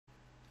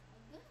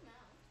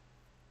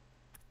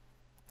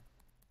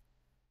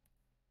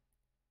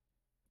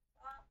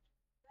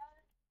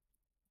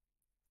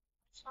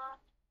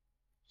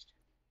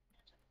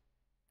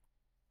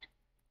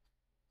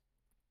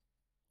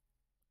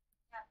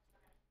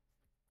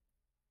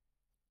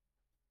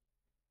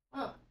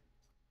Oh,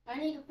 I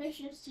need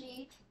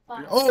efficiency.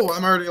 Oh,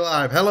 I'm already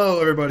live. Hello,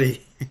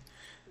 everybody.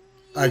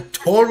 I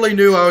totally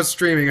knew I was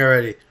streaming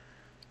already.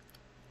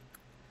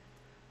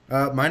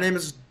 My name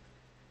is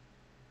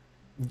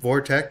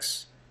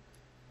Vortex.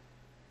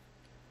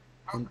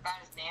 I forgot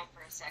his name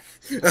for a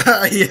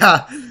second.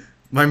 Yeah,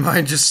 my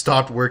mind just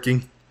stopped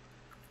working.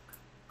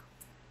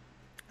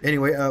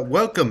 Anyway,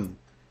 welcome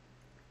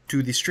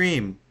to the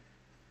stream.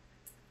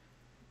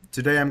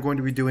 Today I'm going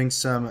to be doing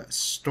some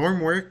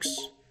stormworks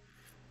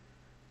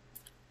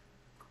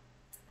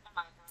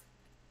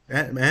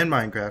and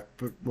Minecraft.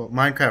 But, well,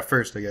 Minecraft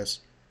first, I guess.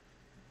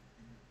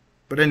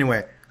 But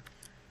anyway,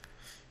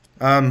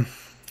 um,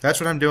 that's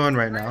what I'm doing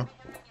right now.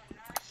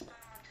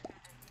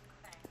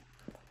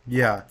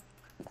 Yeah.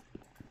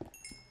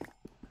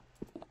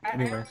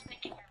 Anyway.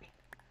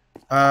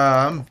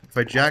 If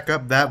I jack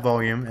up that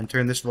volume and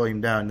turn this volume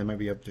down, they might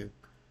be up to.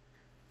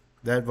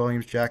 That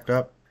volume's jacked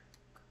up.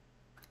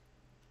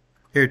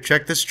 Here,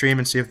 check the stream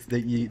and see if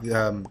they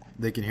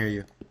can hear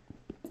you.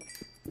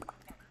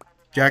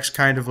 Jack's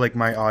kind of like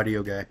my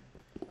audio guy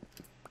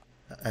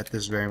at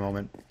this very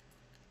moment.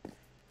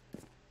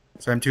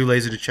 So I'm too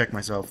lazy to check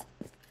myself.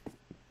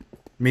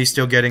 Me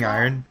still getting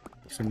iron,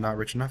 so I'm not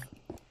rich enough.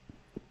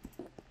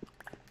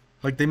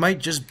 Like, they might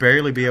just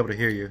barely be able to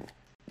hear you.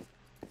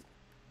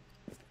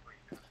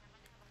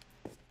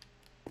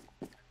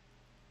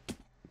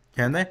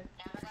 Can they? Yeah,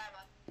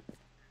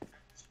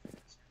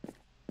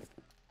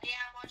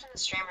 I'm watching the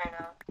stream right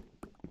now.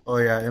 Oh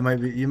yeah, it might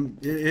be.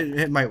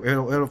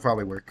 It'll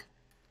probably work.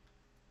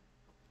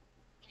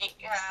 I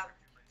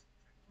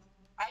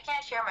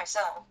can't hear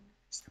myself.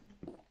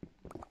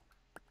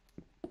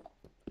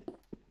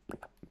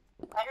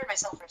 I heard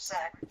myself for a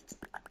sec.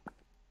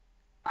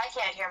 I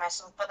can't hear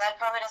myself, but that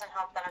probably doesn't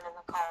help that I'm in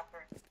the call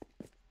for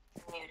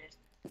muted.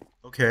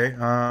 Okay.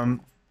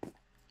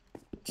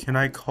 Can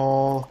I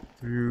call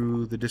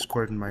through the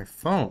Discord in my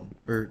phone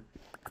or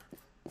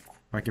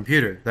my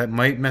computer? That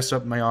might mess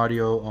up my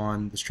audio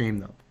on the stream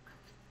though.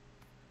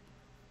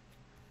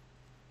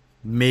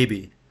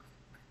 Maybe.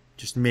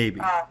 Just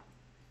maybe.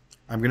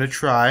 I'm gonna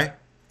try,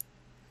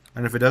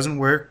 and if it doesn't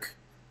work,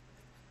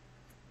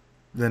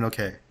 then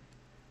okay.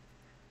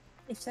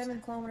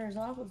 7 kilometers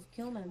off of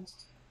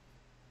Kilman's.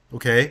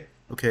 Okay,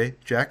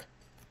 Jack.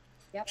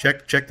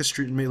 Yep. Check the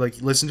stream.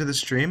 Like, listen to the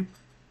stream.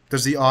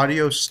 Does the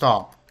audio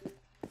stop?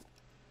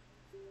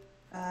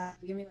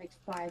 Give me like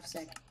 5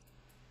 seconds.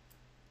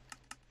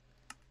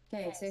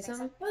 Okay, say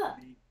something.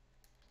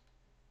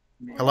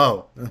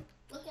 Hello. Look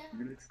at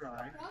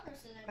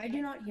I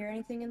do not hear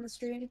anything in the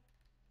stream.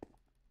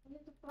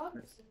 Look at the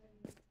progress.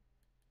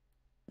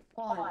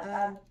 Hold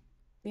on,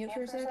 mute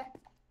for a sec.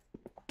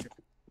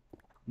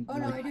 Oh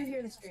no, I do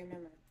hear the stream,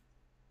 never mind.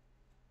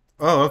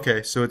 Oh,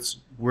 okay. So it's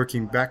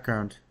working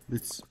background.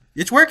 It's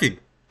working.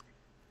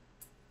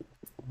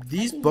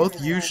 These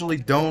both usually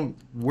don't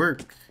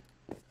work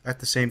at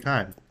the same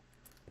time.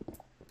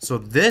 So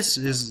this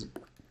is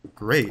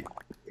great.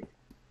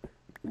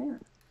 Yeah.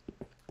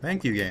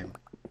 Thank you, game.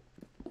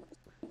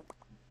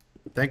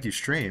 Thank you,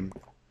 stream.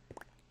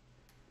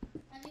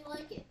 How do you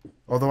like it?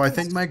 Although I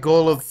think my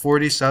goal of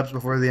 40 subs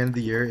before the end of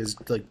the year is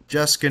like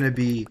just gonna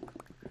be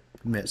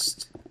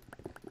missed.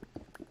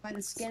 By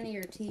the skin of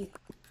your teeth.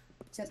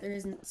 Except there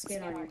isn't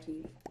skin on your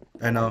teeth.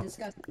 I know.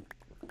 Disgusting.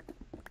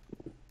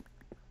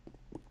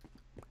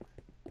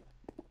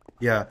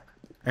 Yeah.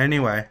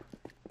 Anyway.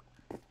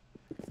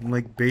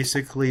 Like,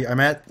 basically, I'm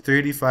at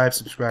 35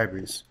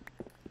 subscribers.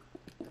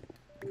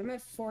 I'm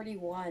at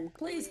 41.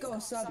 Please go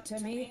sub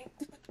to me.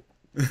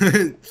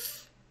 It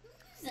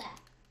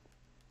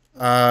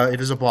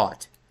is a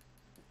bot.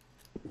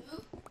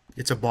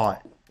 It's a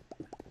bot.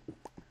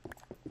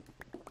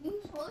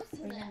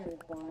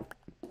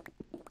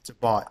 It's a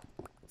bot.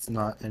 It's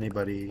not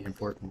anybody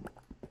important.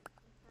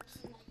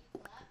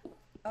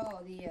 Oh,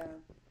 the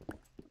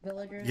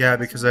villagers? Yeah,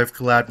 because I've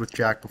collabed with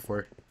Jack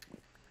before.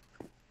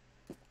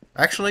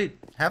 Actually,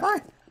 have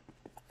I?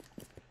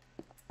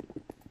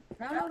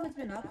 I don't know if it's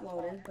been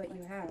uploaded, but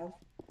you have.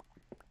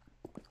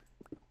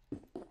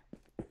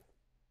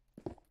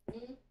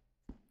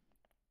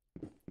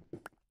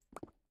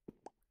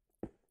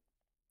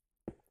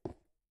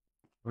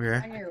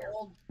 Okay. On your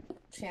old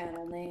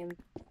channel name.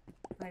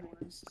 Mine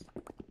was.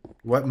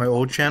 What, my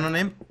old channel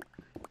name?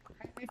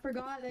 I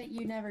forgot that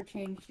you never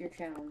changed your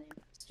channel name.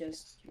 It's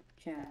just your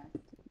channel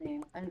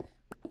name.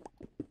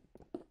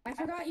 I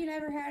forgot you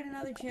never had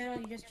another channel,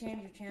 you just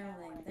changed your channel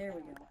name. There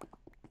we go.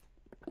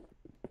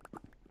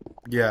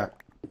 Yeah.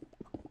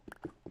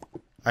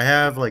 I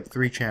have like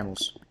 3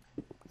 channels.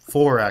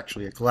 4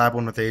 actually. A collab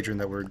one with Adrian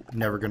that we're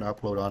never gonna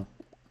upload on.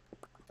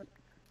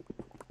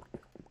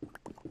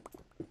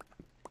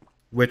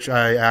 Which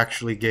I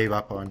actually gave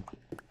up on.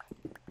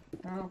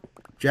 Oh.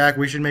 Jack,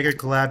 we should make a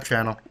collab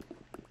channel.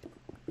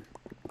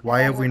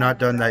 Why have we not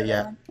done that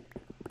yet?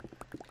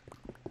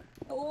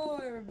 Hello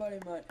everybody,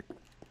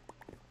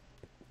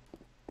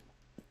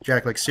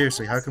 Jack, like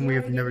seriously, how come we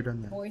have never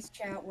done that? Voice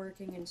chat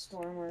working in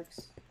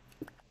Stormworks.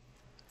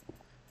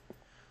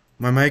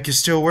 My mic is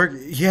still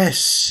working.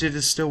 Yes, it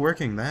is still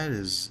working. That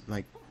is,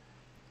 like,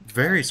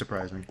 very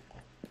surprising.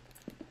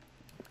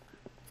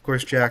 Of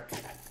course, Jack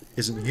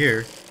isn't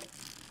here.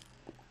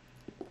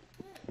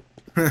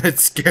 It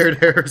scared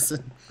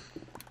Harrison.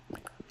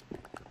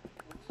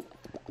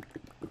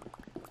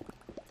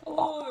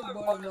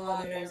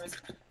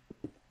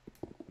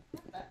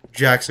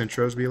 Jack's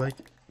intros be like.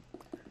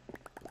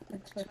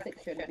 That's what it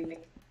should be.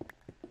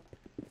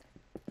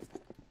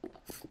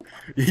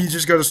 You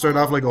just gotta start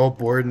off like all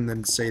bored and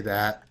then say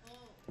that.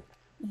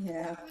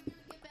 Yeah.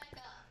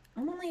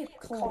 I'm only a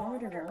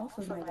kilometer off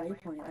of my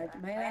waypoint. I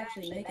might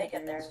actually make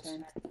it there this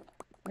time.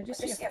 I just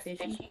see a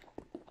fishy.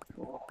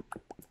 Cool.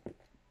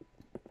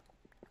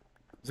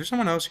 Is there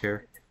someone else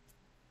here?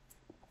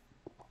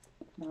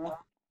 No.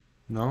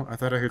 No? I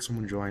thought I heard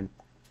someone join.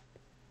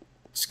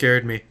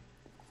 Scared me.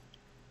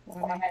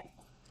 Why?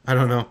 I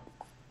don't know.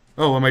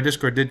 Oh, well, my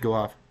Discord did go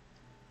off.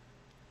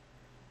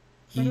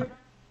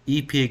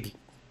 E-pig.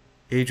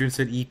 Adrian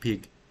said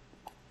E-pig.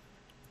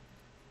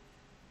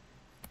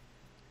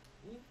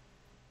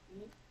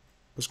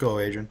 Let's go,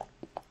 Adrian.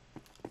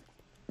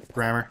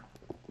 Grammar.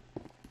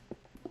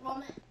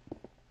 Roman.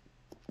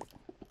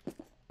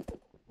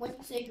 When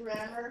you say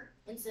grammar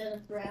instead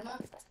of grandma.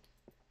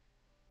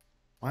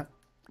 What?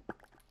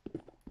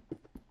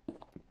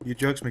 Your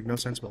jokes make no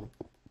sense, Billy.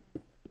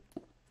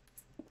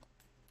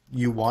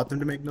 You want them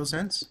to make no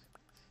sense?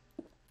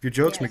 Your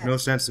jokes make no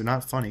sense. They're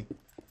not funny.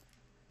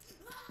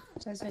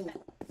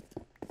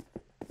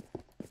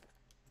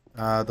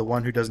 The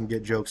one who doesn't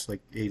get jokes like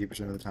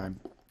 80% of the time.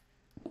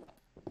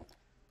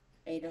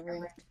 8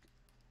 over.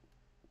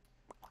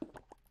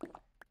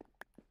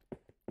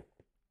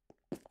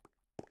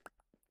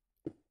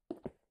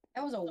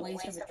 That was a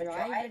waste of a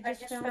drive. I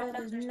just found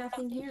out there's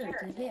nothing here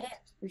to hit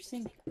or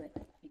sync with,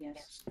 I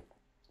guess.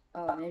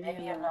 Oh,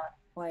 maybe I'm not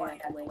quite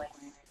at the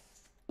waypoint.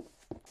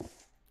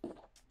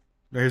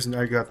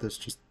 I got this.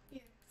 Just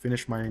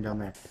finish mining down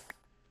there.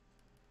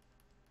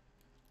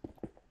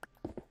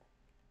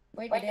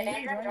 Wait, did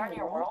Adrian join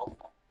your world?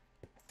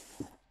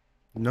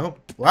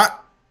 Nope.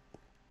 What?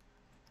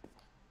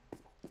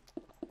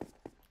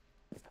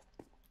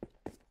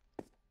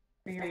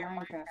 For your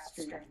Minecraft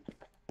stream?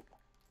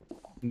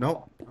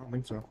 Nope. I don't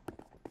think so.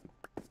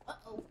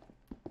 Uh-oh.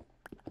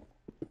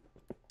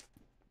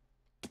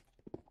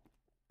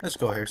 Let's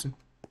go, Harrison.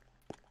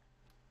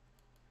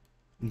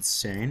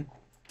 Insane.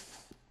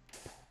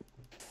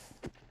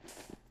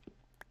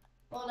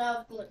 Well, now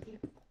it's glitchy.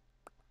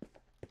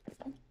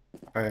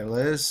 Alright,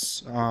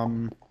 let's,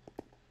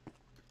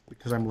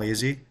 because I'm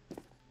lazy,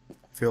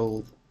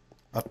 fill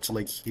up to,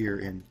 like, here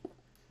in.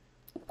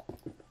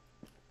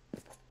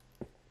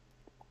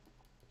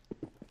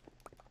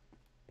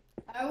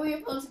 How are we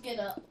supposed to get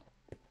up?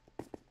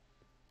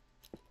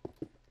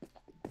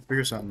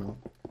 Figure something out.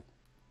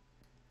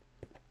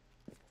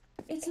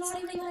 It's not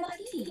even that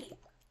easy.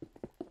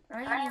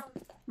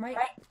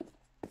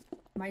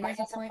 My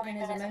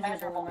disappointment is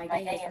immeasurable and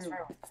my day is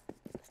ruined.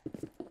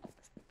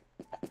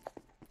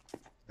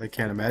 I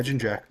can't imagine,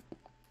 Jack.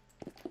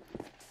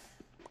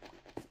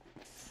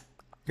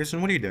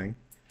 Kirsten, what are you doing?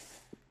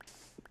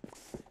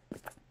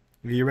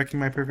 Are you wrecking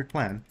my perfect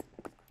plan?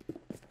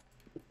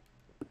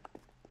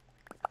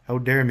 How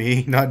dare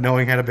me not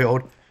knowing how to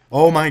build?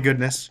 Oh my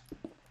goodness.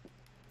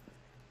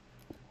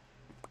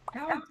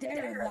 How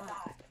dare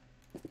that?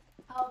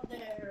 How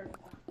dare.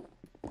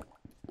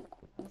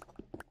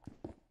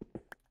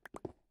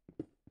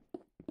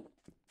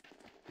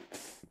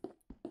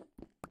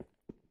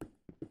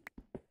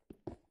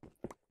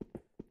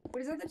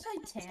 What is that, the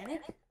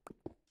Titanic?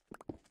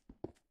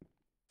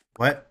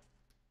 What?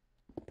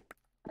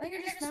 I think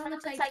I just found the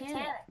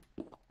Titanic.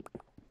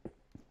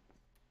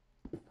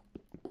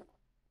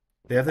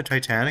 They have the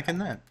Titanic in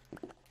that?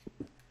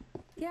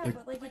 Yeah,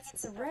 but like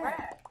it's a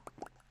wreck.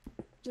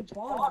 It's a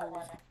bottle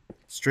on it.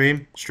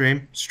 Stream.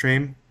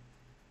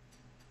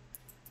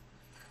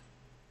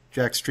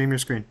 Jack, stream your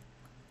screen.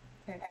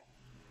 Okay.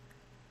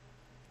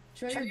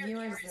 Show your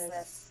viewers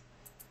this.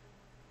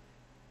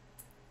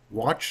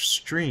 Watch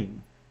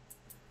stream.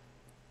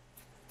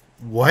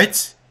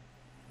 What?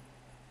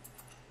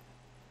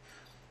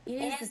 It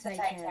is the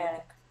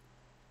Titanic.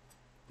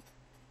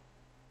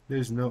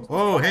 There's no...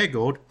 Oh, hey,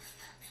 Gold.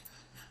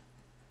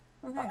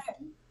 Okay.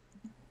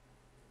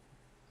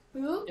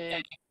 Who?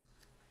 I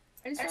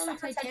just found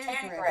the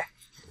Titanic wreck.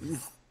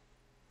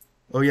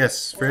 Oh,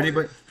 yes. For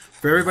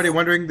everybody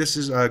wondering, this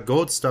is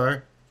Gold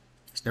Star.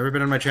 He's never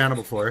been on my channel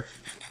before.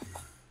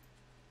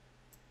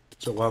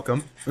 So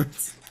welcome.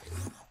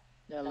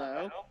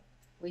 Hello.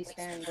 We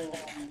stand gold.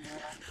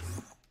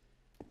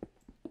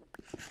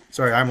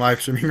 Sorry, I'm live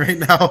streaming right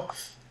now.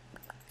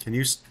 Can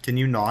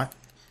you not?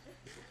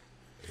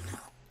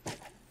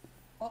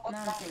 Oh,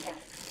 now I'm thinking.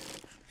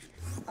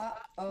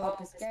 Uh-oh,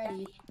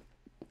 Piscetti.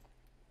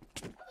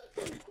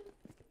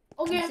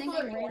 Okay, I'm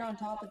sinking right on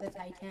top of the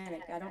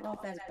Titanic. I don't know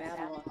if that's bad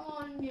or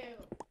not. on you.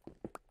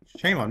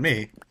 Shame on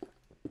me.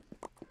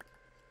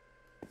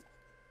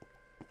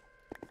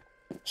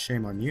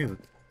 Shame on you.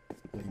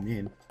 What do you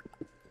mean?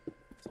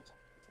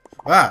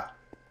 Ah!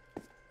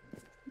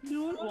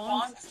 Do it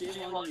once,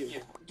 shame on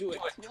you. Do it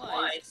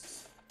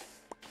twice.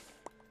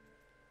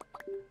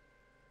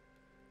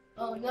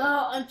 Oh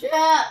no, I'm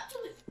trapped.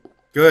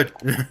 Good.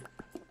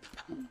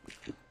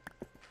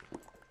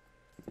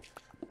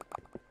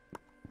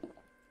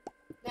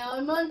 Now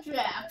I'm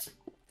untrapped.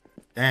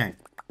 Dang.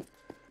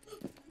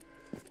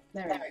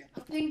 There we go. I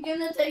think I'm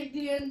gonna take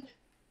the end.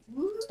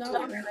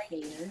 Stop right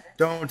here.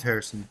 Don't,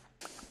 Harrison.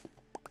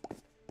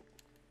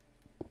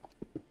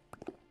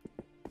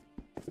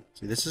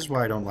 See, this is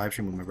why I don't live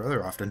stream with my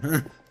brother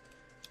often.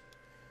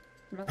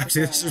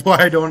 Actually, this is why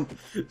I don't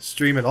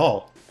stream at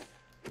all.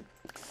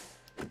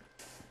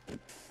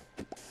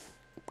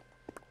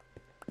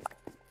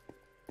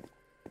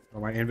 Oh,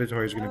 my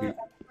inventory is going to be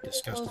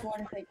disgusting. Close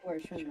water tank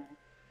doors, shouldn't I?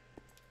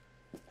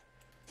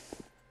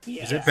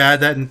 Yeah. Is it bad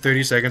that in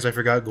 30 seconds I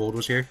forgot gold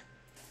was here?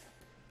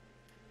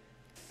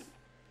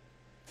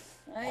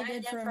 I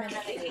did for a minute.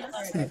 Sorry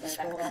about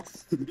that,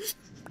 Cole.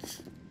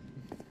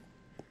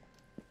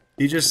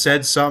 He just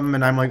said something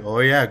and I'm like, oh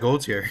yeah,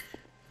 gold's here.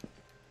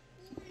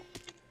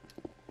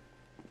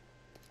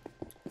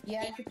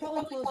 Yeah, you should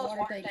probably close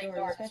water tank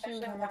doors, especially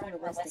with how much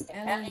we're listing.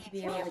 And we need to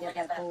be able to get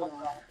that gold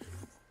off.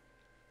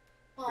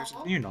 There's,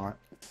 Aw. you're not.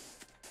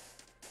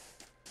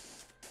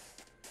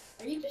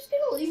 Are you just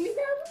gonna leave me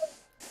there?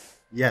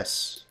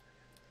 Yes.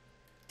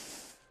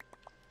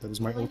 That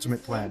is my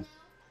ultimate plan.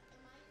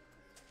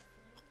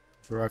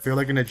 Bro, I feel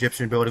like an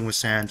Egyptian building with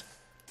sand.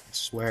 I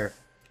swear.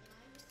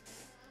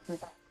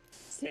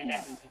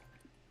 Sand.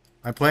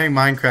 I'm playing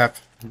Minecraft,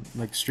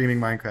 like streaming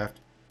Minecraft.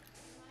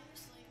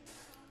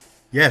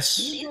 Yes.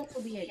 These bolts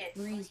will be a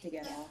breeze to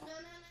get off.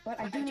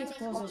 But I do need to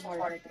close those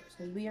water tank doors,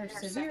 because we are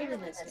severely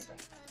listed.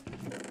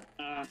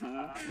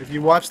 Uh-huh. If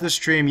you watch the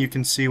stream, you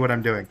can see what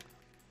I'm doing.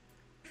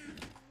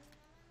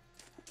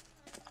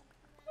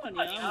 Funny,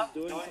 I'm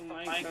doing some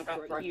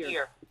Minecraft right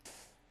here.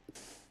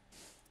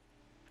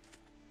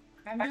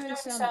 I'm doing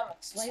some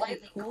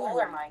slightly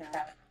cooler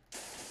Minecraft.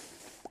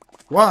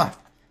 Wah!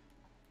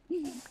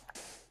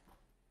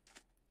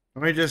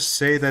 Let me just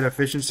say that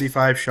efficiency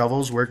 5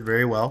 shovels work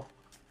very well.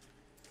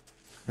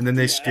 And then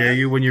they scare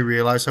you when you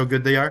realize how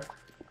good they are.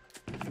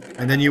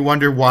 And then you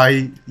wonder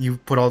why you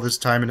put all this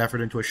time and effort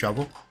into a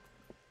shovel.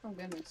 Oh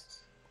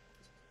goodness.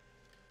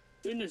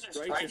 Goodness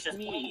gracious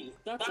me.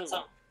 That's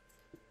a...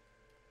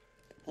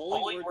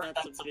 Holy word,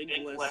 that's a big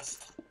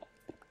list.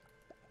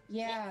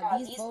 Yeah,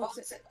 these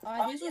bolts,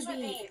 these would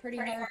be pretty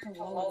hard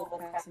to load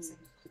with passengers.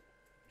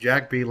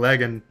 Jack be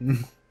legging.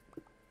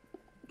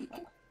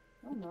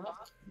 Oh no.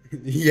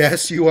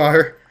 Yes, you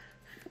are.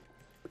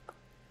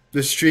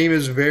 The stream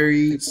is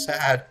very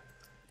sad.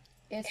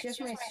 It's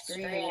just my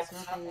screen, it's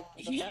nothing.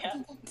 Yeah.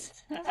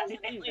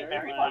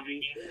 Very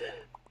laggy.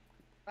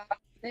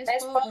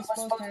 This boat was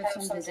supposed to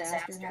have some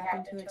disaster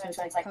happen to it, so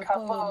it's like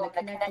kaboom, the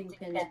connecting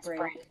pins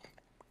break.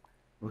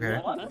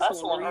 Okay.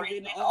 That's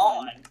already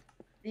on.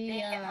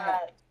 The,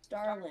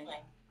 Starlink.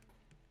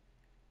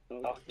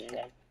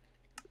 Okay.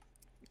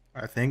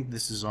 I think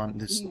this is on,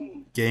 this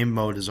game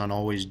mode is on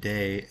always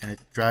day, and it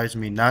drives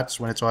me nuts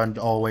when it's on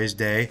always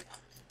day.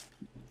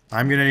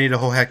 I'm gonna need a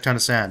whole heck ton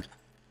of sand.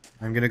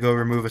 I'm gonna go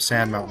remove a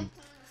sand mountain.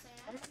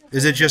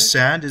 Is it just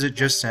sand? Is it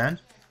just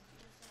sand?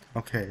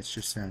 Okay, it's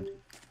just sand.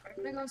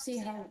 I'm gonna go see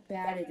how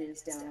bad it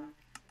is down.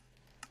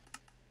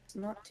 It's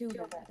not too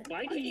bad.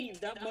 Why do you need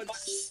that much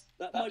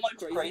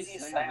crazy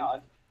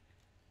sound?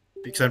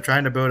 Because I'm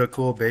trying to build a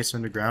cool base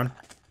underground.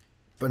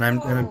 But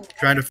I'm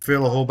trying to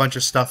fill a whole bunch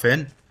of stuff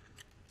in.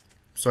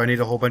 So I need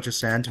a whole bunch of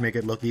sand to make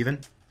it look even.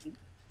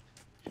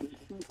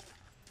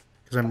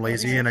 Because I'm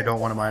lazy and I don't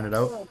want to mine it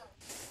out.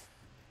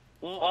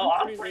 Well,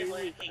 I'm pretty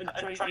lazy.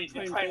 I'm trying to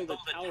build a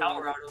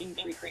tower out of the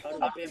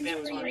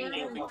bamboo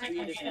and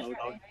creative mode.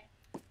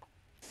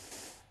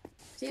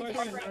 See if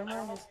there's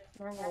normal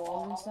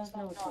walls and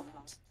stuff? No, it's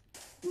not.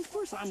 Of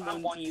course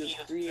I'm one to use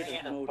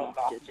creative mode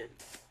often.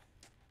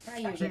 I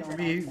use it all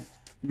the time.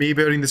 Me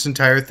building this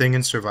entire thing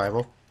in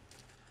survival.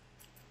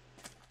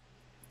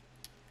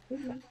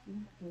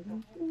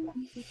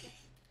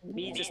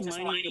 Me just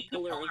mining a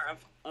pillar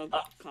of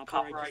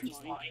copper I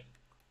just mined.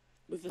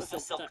 With a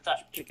silk touch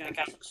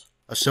pickaxe.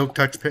 A silk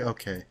touch pit?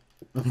 Okay.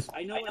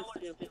 I know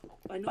what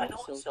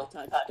silk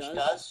touch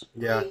does.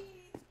 Yeah.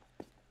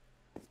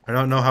 I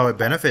don't know how it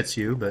benefits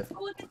you, but...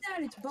 Oh, look at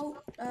that, it's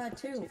boat,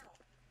 2.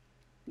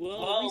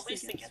 Well, at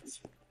least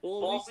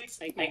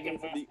I can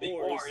move the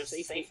ores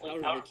safely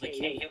out of the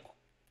cave.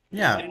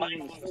 Yeah. I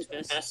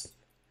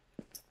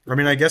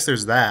mean, I guess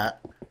there's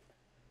that.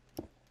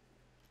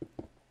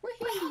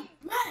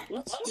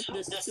 Let's hope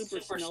this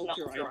super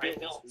smelter I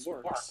built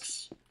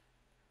works.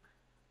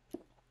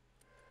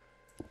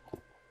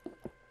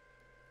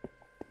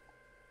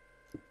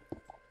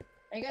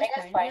 Are you guys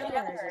playing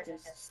together, or is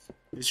it just...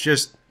 It's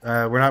just,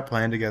 we're not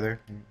playing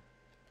together.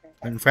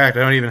 In fact,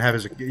 I don't even have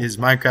his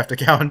Minecraft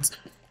account.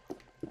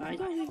 I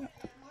don't even...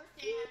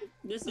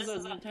 This is a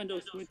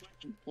Nintendo Switch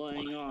I'm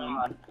playing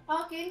on.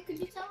 Okay, could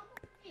you tell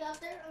me out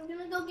there? I'm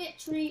gonna go get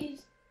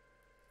trees.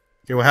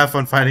 Okay, well, have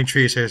fun finding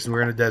trees here since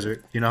we're in a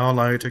desert. You know how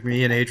long it took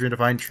me and Adrian to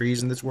find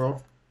trees in this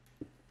world?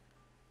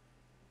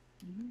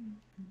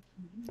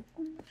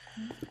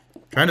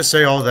 Trying to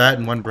say all that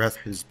in one breath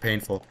is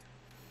painful.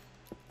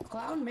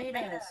 Cloud made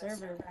a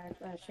server,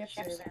 a ship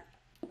server.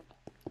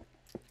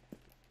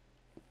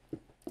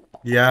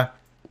 Yeah,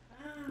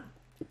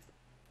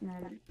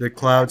 Um, the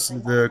cloud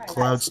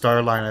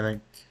Starline, I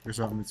think, or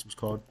something it was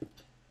called,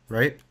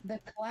 right? the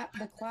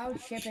cloud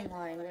shipping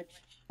line, which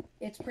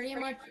it's pretty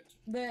much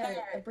the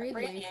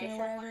abbreviation or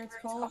whatever it's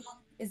called,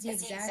 is the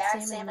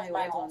exact same as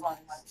my old one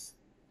was.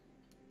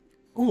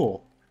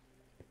 Cool.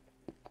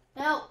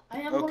 No, I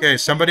have Okay,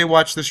 somebody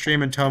watch the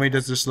stream and tell me,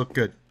 does this look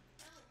good?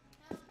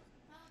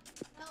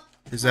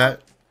 Is there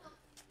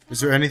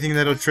anything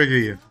that'll trigger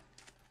you?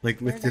 Like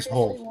with There's this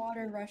hole? actually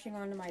water rushing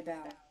onto my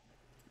bow.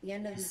 The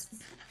end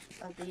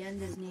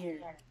is near.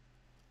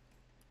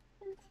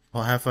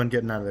 Well, have fun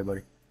getting out of there,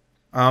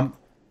 buddy.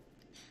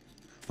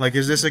 Like,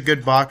 is this a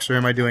good box or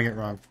am I doing it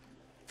wrong?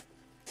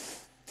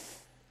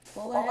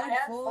 Full ahead,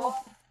 full.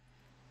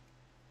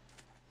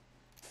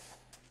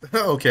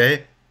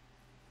 Okay.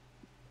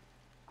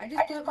 I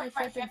just put my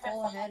ship in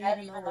full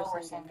ahead even though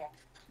we're sinking.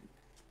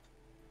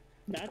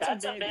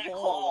 That's a big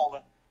hole.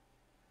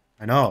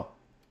 I know.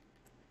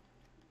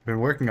 Been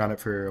working on it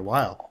for a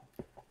while.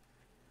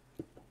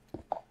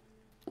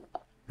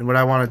 And what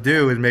I want to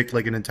do is make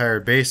like an entire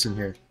base in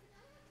here.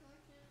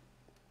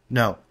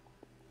 No.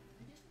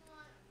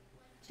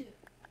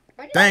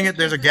 Dang it,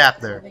 there's a gap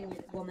there.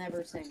 We'll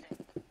never sink.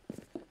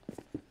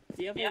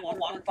 Do you have a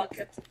water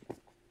bucket?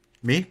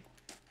 Me?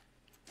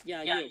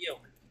 Yeah, you.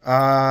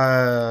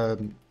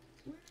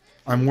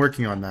 I'm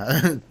working on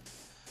that.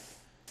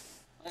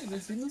 I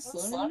haven't seen the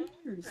sun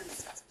in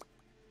years.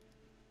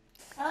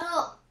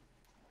 Help!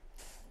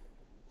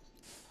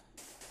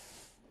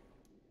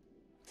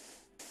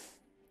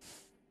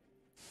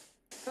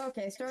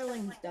 Okay,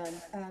 Starling's done.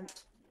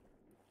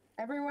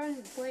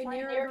 Everyone play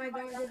near my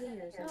god of the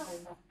year or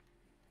something.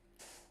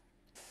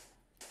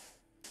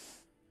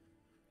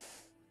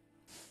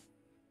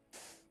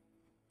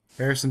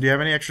 Harrison, do you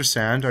have any extra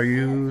sand? Are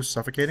you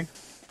suffocating?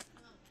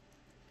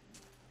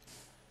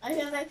 I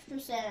have extra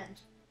sand.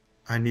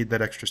 I need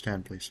that extra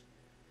sand, please.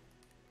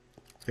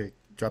 Okay,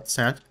 drop the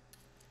sand.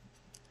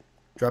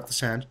 Drop the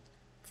sand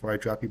before I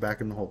drop you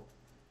back in the hole.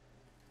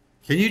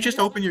 Can you just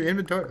open your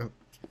inventory? Oh.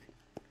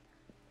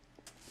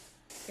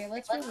 Okay,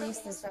 let's release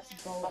this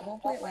boat.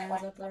 Hopefully it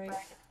lands up right.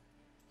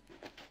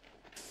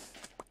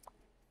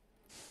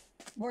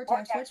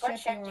 Vortex, what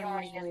ship do you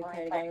want to usually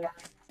play together?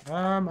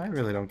 I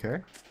really don't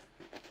care.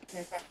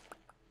 Okay.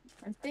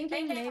 I'm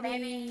thinking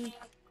maybe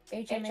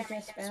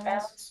HMHS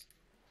Spells.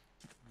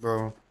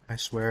 Bro, I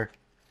swear.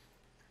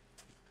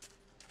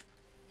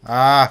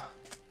 Ah!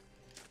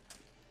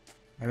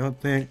 I don't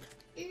think...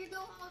 Here you go,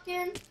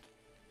 Hawken.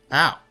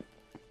 Ow!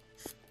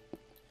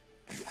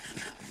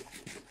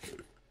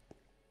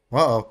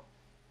 Uh-oh.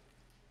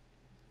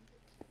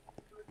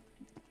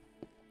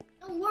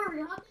 Don't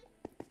worry, Hawken.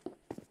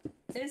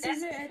 This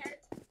is it.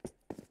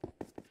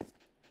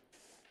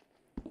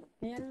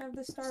 The end of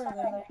the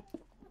Starling.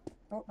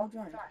 Oh, who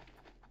joined?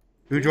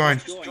 Who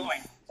joined?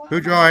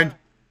 Who joined?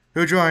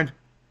 Who joined?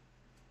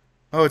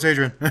 Oh, it's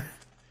Adrian.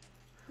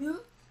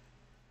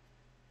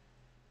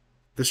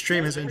 The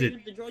stream has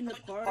ended. To join the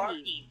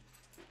party.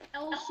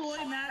 El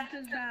Soy Matt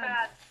is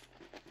bad.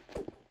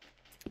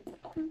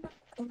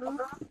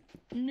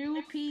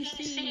 New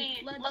PC.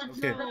 Let's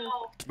Okay.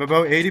 go. I'm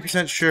about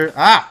 80% sure.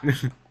 Ah!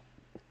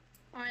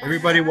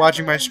 Everybody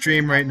watching my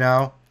stream right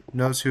now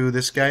knows who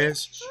this guy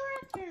is.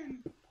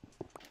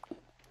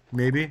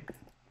 Maybe.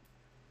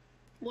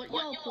 What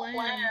y'all playing?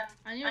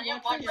 I need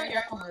to watch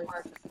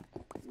this.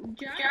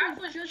 Jack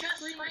was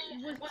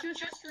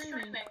just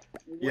streaming.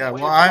 Yeah,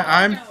 well,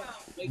 I'm...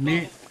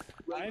 Me...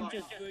 I'm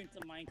just doing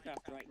some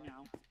Minecraft right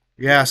now.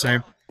 Yeah,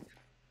 same.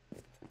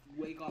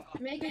 Wake up.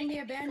 Making the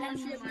abandoned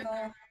ship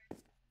call.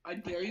 I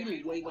dare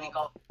you to wake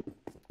up.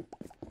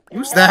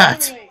 Who's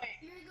that? Here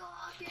you go,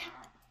 Hawken.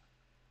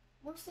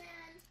 More sand.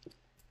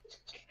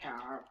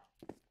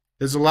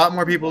 There's a lot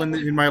more people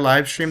in my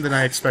live stream than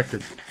I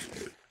expected.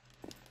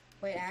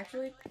 Wait,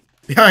 actually?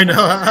 Yeah, I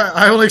know.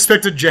 I only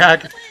expected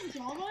Jack. Playing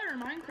Java or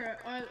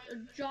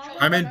Minecraft? Java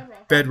I'm or in Bedrock?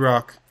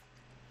 Bedrock.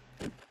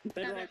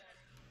 Bedrock.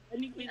 I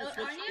need to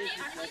switch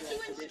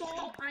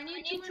I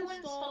need to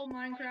install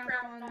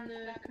Minecraft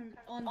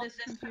on this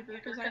computer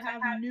because I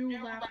have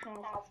new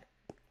laptop.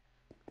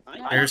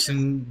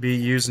 Harrison be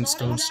using Not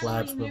stone exactly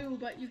slabs, though. new,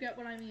 but you get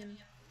what I mean.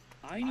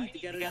 I need to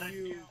get a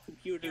new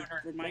computer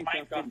for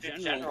Minecraft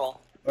in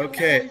general.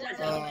 Okay.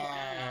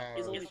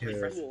 It's only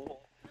for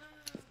school.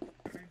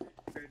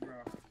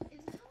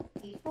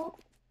 People?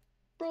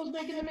 Bro's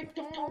making the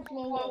McDonald's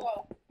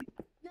logo.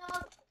 No.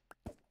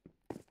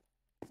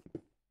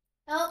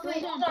 Help me.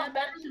 Bro's on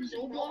Bedwars and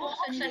Roblox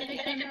and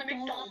he's making the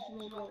McDonald's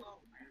logo.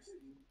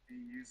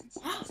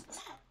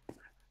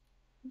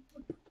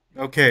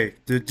 Okay.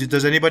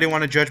 Does anybody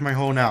want to judge my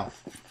hole now?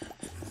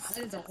 That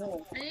is a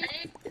hole.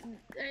 Hey,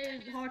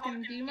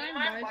 Hawken, do you mind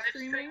live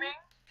streaming?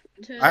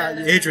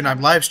 Adrian,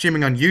 I'm live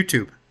streaming on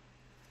YouTube.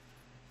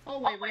 Oh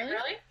wait,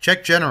 really?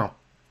 Check general.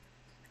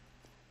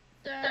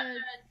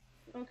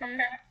 Okay.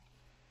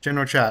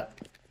 General chat.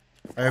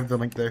 I have the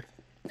link there.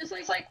 It's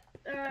like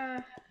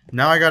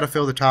Now I gotta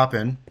fill the top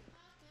in.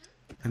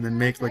 And then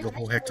make like a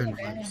whole heck ton of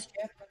views.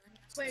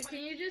 wait, can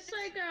you just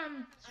like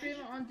stream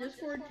it on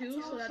Discord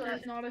too, so that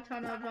there's not a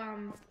ton of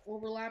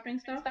overlapping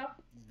stuff?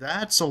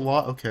 That's a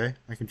lot. Okay,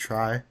 I can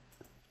try.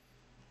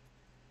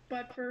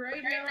 But for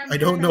right now, I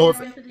don't know if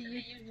onto the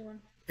YouTube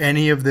one.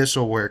 any of this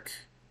will work.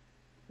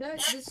 The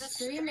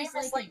stream is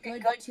like a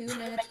good 2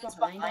 minutes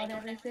behind on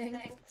everything.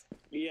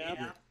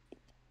 Yeah.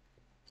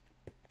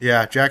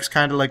 Yeah, Jack's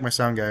kind of like my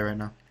sound guy right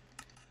now.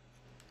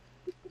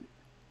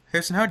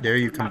 Harrison, how dare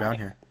you come down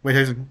here? Wait,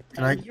 Harrison,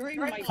 can I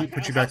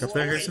put you back up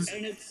there, Harrison?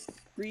 And it's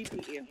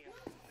creepy.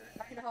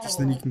 Just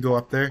then you can go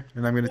up there,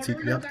 and I'm gonna What are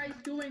TP you up. guys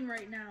doing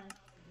right now?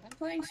 I'm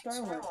playing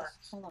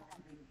stormworks. Hold on.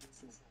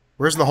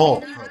 Where's the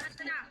hole?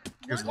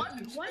 What?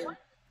 What?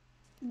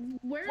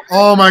 Where?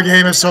 Oh, my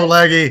game is so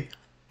laggy.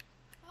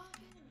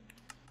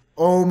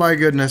 Oh my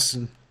goodness.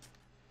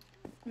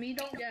 Me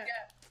don't get.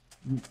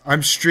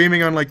 I'm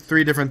streaming on like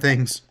 3 different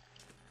things.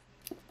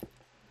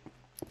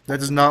 That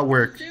does not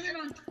work. Streaming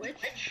on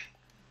Twitch?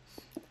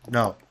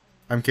 No,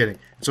 I'm kidding.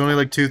 It's only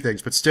like 2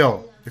 things, but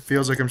still, it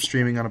feels like I'm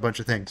streaming on a bunch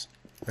of things.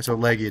 That's how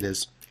laggy it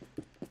is.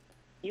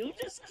 You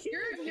just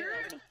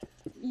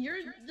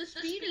The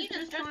speed is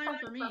just fine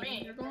for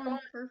me. You're going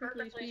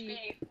perfectly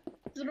speedy.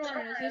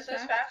 Zadora, is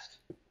this fast?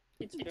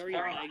 It's very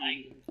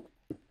laggy.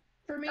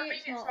 For me,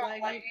 it's not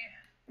laggy.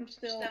 I'm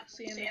still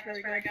seeing this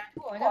very good.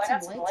 Oh, I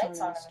got some lights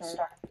on to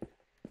start.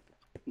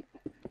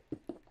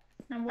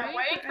 I'm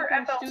waiting for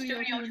FL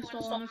Studio to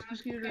install on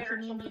this computer so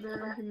me and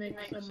Zadora can make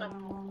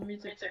some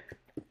music.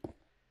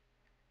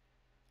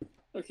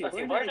 Okay,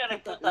 where did I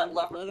put that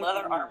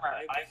leather armor?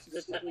 I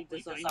specifically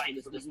designed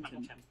this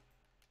mission.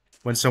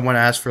 When someone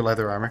asks for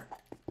leather armor.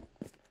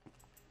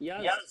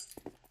 Yes.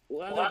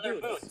 Leather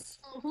boots.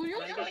 Who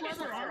uses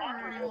leather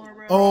armor anymore,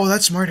 bro? Oh,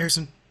 that's smart,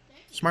 Harrison.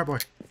 Smart boy.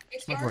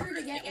 It's Smart boy. harder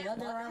to get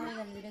leather armor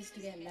than it is to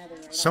get nether.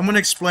 Right? Someone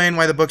explain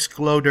why the books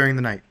glow during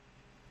the night.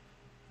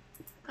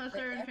 Because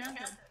they're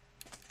enchanted.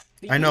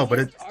 I know, but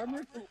it-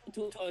 armor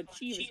to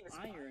achieve is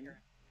iron.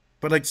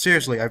 But like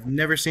seriously, I've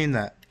never seen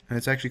that, and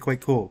it's actually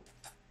quite cool.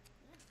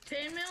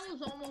 Chainmail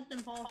is almost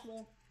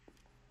impossible.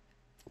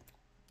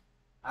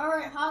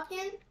 Alright,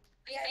 Hawken.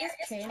 Yeah,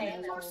 it's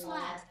chain More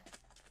slab.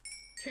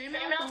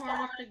 Chainmail is the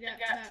hardest to get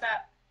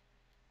that.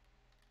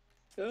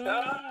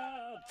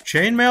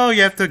 Chainmail,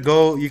 you have to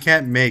go. You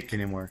can't make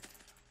anymore.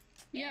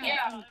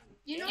 Yeah.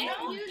 You know, I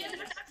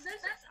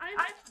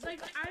find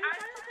it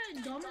kind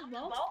of dumb as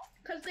well,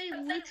 because they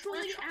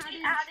literally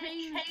added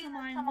chains to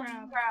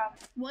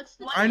Minecraft. What's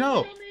the I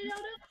know. chainmail made out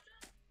of?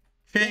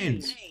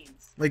 Chains.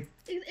 Like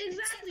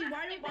Exactly.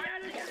 Why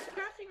don't they add a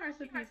crafting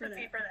recipe for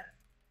that?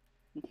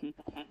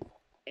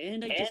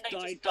 And I just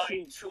died to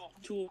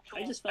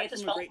I just fell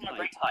from a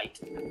great height.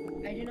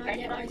 I do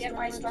not get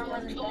my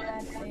stormworks until I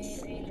have a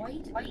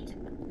white.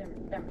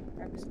 Never.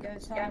 I was gonna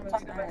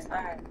talk about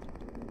iron.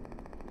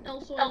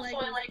 Also, I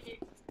like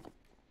it.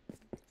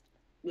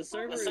 The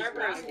server is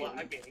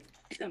lagging.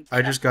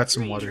 I just got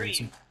some water.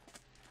 Harrison.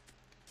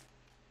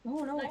 No.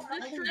 Like,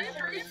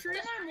 the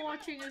stream I'm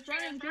watching is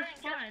running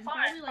just fine.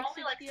 Probably like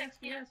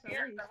 60 FPS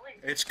at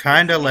least. It's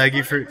kind of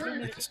laggy for.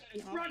 It's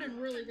running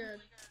really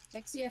good.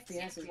 60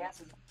 FPS is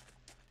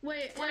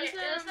Wait, is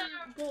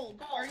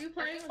Gold? Are you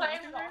playing with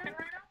Hawken right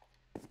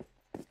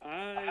now?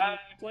 I'm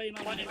playing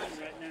on my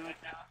phone right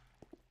now.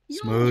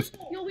 Smooth.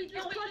 Yo, we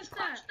just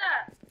touched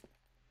that.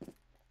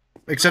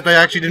 Except I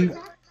actually didn't.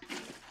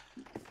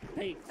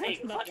 Hey, what's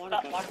that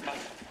water button?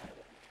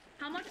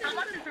 How much have you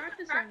been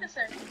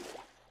practicing?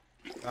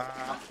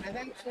 I've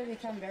actually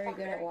become very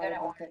good at water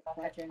bucket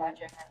clutching.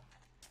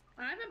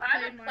 I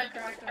haven't played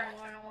Minecraft in a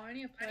while. I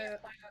need to play it.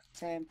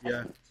 Same.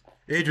 Yeah.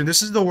 Adrian,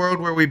 this is the world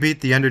where we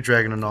beat the Ender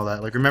Dragon and all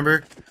that. Like,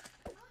 remember?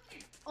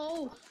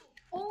 Oh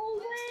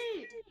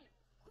wait.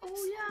 Oh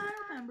yeah,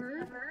 I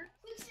remember.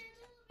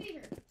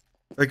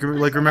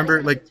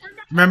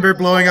 Remember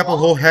blowing up a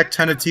whole heck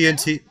ton of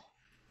TNT?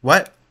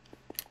 What?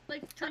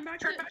 Like turn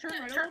right a little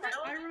bit.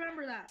 I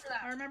remember that.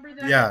 I remember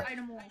that Yeah.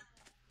 item wall.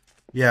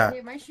 Yeah.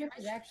 Wait, my ship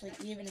is actually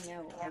evening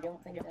out. I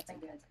don't think that's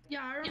good.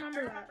 Yeah, I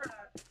remember that.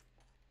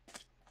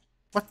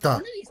 What the?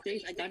 One of these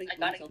days, I gotta get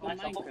myself a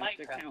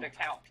Minecraft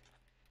account.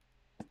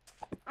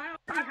 I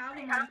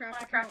already have a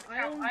Minecraft account.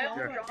 I own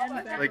Java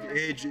and Bedrock. Like,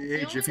 Age,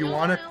 if you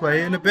want to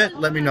play in a bit,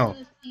 let me know.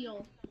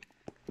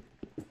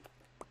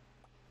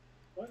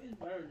 What is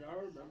better? I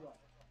don't remember.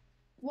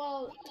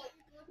 Well,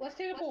 let's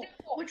take a poll.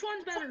 Which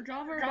one's better,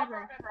 Java or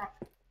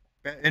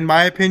Bedrock? In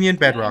my opinion,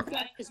 Bedrock.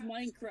 Minecraft is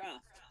Minecraft.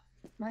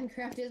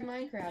 Minecraft is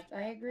Minecraft.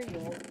 I agree.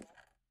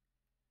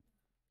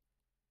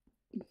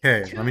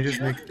 Okay, let me just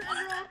make. One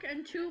Bedrock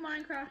and 2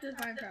 Minecraft is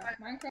Minecraft.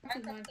 Minecraft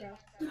is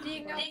Minecraft.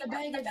 Dig out the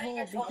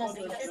baggage hold because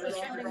the ship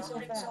is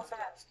coming so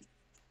fast.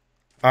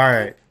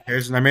 Alright,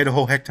 I made a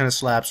whole heck ton of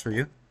slabs for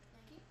you.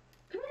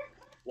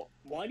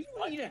 Why do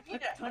you need a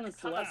heck ton of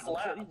slabs?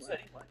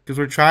 Because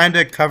we're trying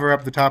to cover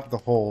up the top of the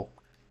hole,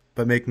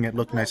 but making it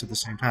look nice at the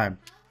same time.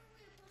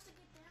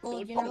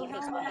 Well, you know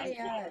how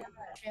my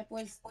ship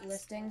was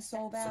listing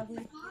so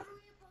badly?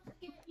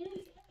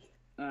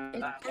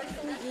 It's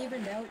partially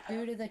evened out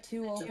due to the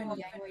two open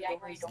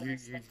gangway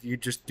doors. You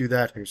just do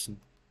that, Harrison.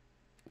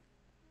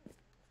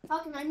 How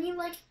can I mean,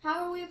 like,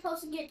 how are we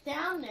supposed to get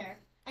down there?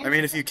 I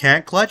mean, if you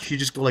can't clutch, you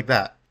just go like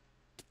that.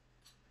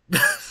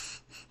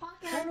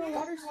 Oh no,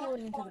 water's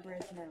flowing into the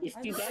bridge now. If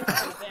you guys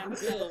had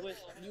bamboo,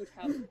 you'd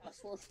have a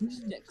source for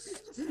sticks.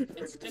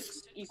 And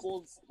sticks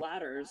equals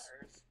ladders.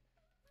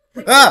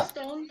 Ah!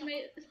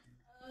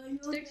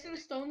 Sticks and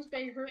stones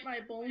may hurt my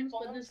bones,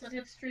 but this is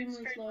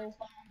extremely slow.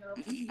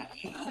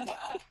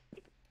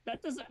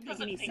 That doesn't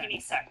make any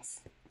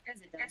sense. Yes,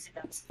 it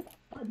does.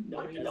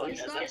 No,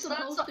 It's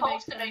not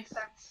supposed to make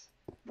sense.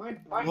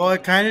 Well,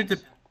 it kind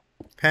of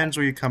depends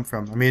where you come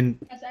from. I mean,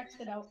 Let's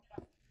exit out.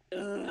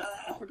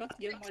 I forgot to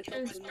give myself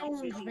And the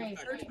stones may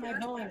hurt my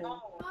bones.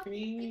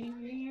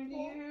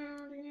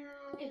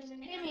 It's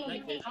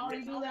Timmy. How do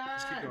you do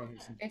that?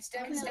 It's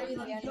definitely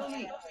the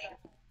enemy.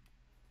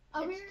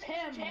 It's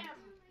Tim.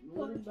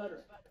 Even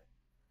better.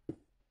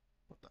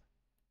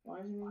 Why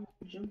is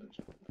he jumping?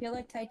 I feel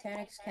like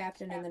Titanic's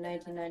captain in the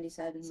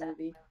 1997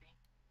 movie.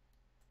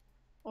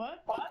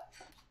 What?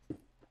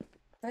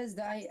 Because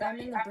I'm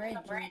in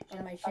the bridge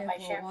on my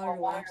ship while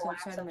water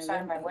walks outside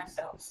of my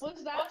windows.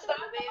 Was that the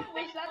movie?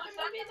 Was that the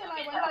movie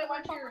that I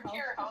went to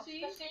your house to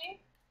see?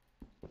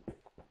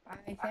 I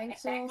think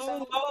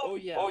so. Oh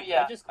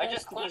yeah. I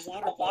just closed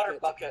the water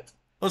bucket.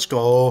 let's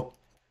go.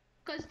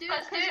 Cause it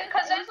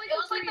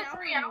was like a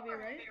 3-hour movie,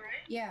 right?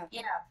 Yeah.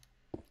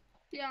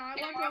 Yeah, I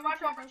went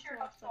to your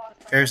house to watch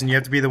that. Harrison, you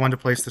have to be the one to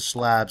place the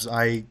slabs.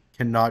 I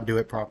cannot do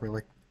it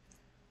properly.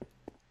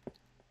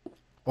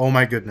 Oh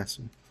my goodness.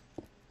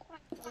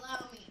 Allow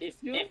me. If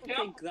you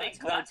think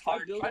that's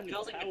hard, try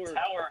building a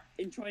tower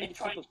and trying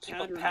to keep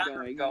a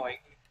pattern going.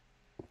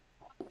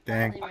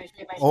 Dang.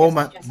 Oh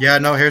my. Yeah,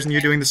 no, Harrison,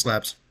 you're doing the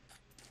slabs.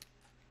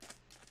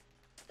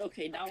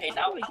 Okay, now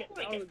how do we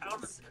get out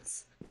of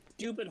this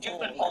stupid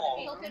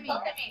hole?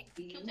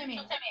 Kill Timmy.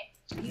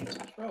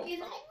 Bro, Is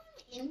anyone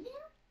in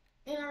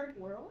there? In our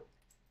world?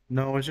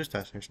 No, it's just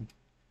us, Harrison.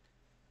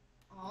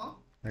 Aw.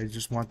 I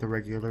just want the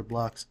regular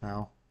blocks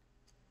now.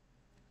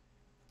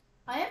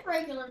 I have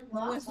regular The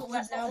blocks. whistle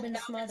has now been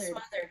smothered.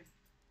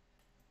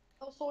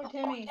 Oh, sorry,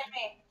 Timmy.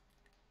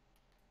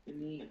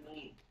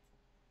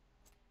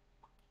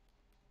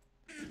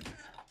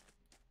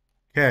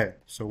 Okay,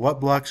 so what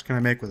blocks can I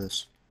make with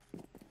this?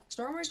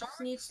 Stormworks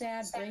needs to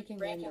add breaking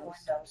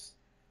windows.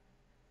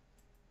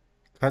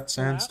 Cut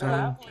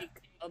sandstone.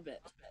 Like a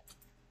bit.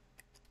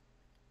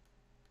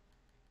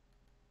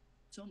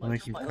 So I'll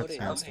make you much cut loading.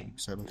 sandstone,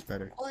 so it looks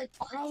better. Well, it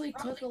probably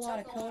took a lot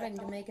of coding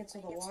to make it so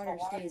the water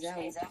stays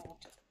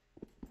out.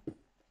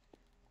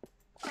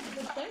 I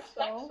think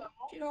so.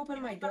 Should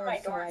open my door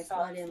so I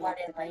flood in like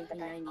the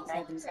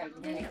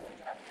 1997 Titanic.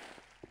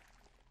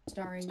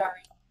 Starring.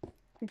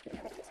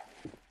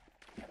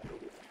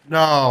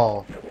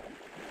 No.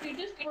 You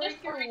just break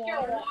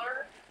your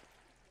water.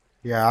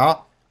 Yeah.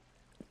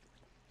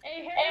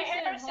 Hey,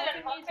 Harrison,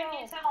 Hawking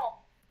needs help.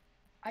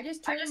 I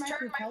just turned my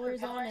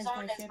propellers on as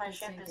my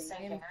ship is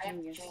sinking.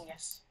 I'm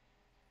genius.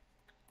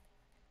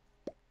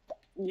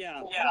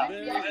 Yeah.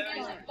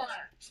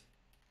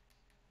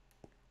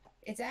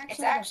 It's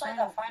actually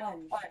the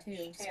final plunge,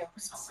 too.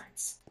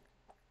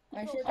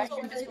 My ship is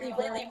completely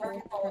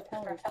vertical with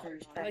propellers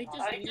turned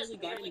on. I just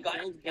nearly got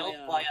killed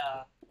by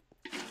a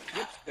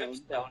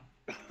whipstone.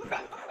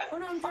 Oh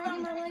no, I'm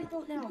driving my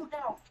lifeboat now.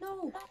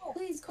 No,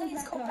 please come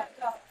back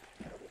up.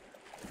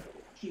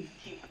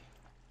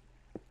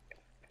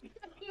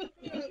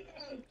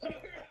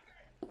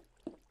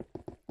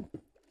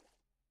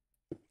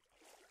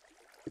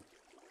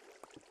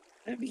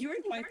 I'm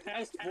hearing my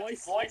past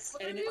voice,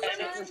 and What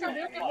it's are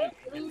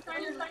you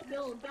trying to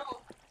build? I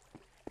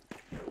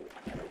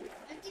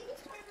think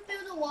he's trying to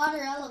build a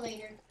water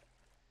elevator.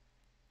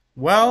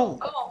 Well,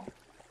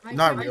 My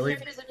Not ship really.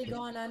 has already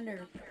gone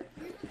under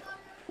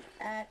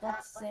at,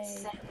 let's say,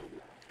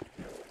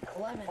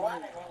 11.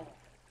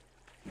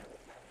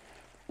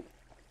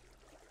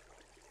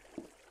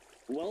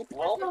 Well,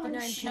 9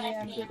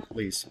 p.m.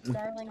 please.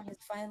 Starling has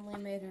finally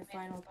made her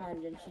final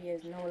plunge and she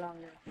is no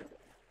longer.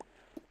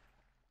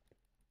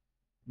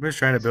 I'm just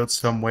trying to build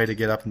some way to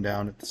get up and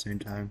down at the same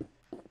time.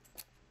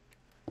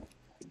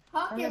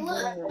 Pocket,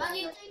 look.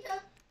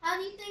 How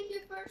do you think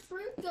your first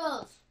route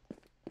goes?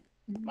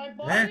 My Eh?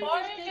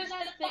 body just did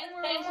that thing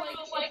where it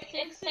was like,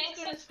 it thinks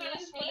it's gonna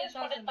sneeze,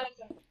 but it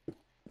doesn't.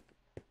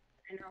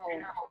 I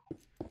know.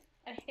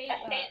 I hate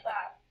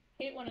that.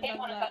 Hate when it does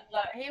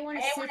that. I hate when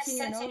it sits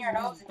in your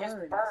nose and just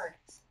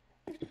burns.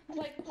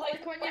 Like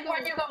when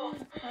you go.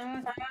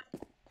 Never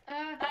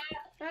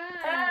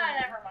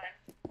mind.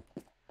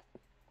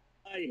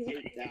 I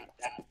hate that.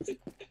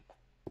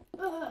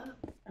 I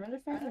wonder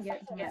if I can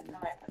get to my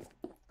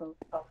boat.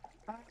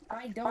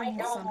 I don't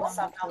know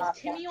somehow.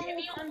 Timmy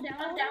almost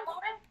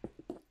undownloaded?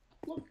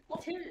 Look,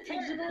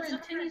 Isidore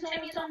and Timmy's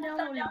almost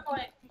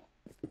undownloaded.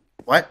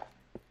 What?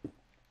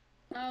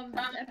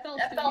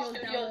 FL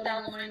Studio's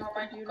downloading on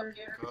my computer.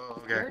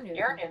 Oh, You're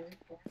okay.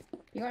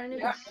 new. You got any?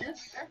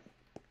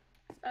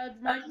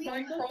 My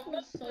Chromebook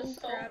was so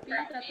crappy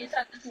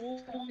that the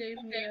school gave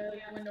me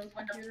a Windows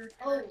computer.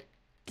 Oh,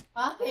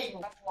 Pocket.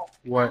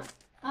 What?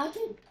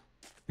 Pocket.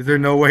 Is there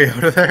no way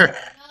out of there?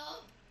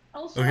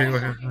 Also, Okay,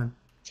 okay.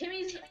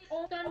 Timmy's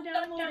all done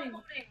downloading.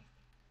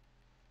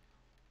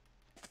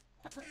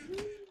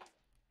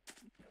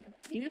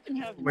 You even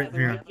have Wait,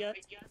 hang on. netherite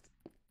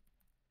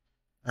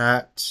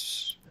yet?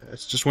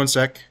 It's just one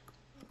sec.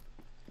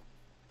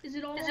 Is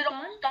it almost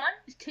done?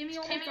 Is Timmy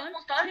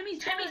almost done?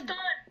 Timmy's done.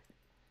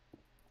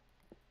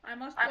 I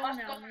must go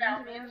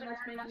now. Me and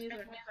must make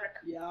music.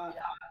 Yeah.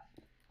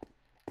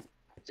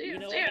 See you. You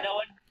know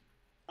what?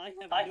 I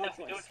have no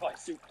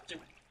choice.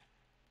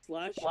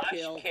 Slash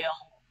kill.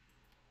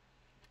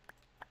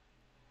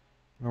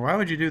 Well, why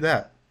would you do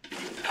that?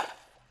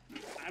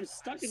 I'm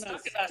stuck in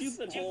that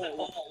stupid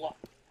hole.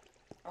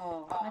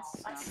 Oh,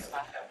 that's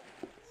not.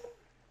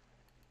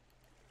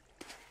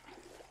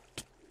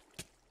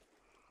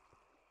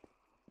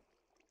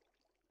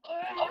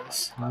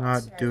 It's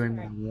not doing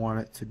what I want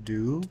it to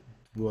do,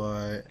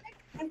 but...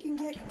 I can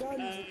get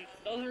guns.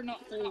 Those are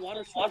not full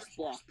water source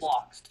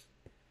blocks.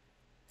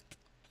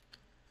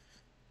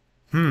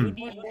 We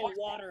need more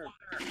water.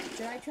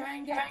 Should I try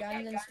and get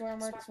guns in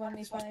stormworks when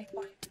we play?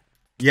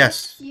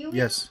 Yes,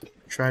 yes.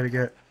 Try to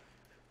get...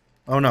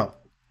 Oh no.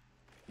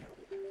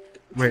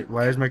 Wait,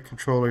 why is my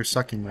controller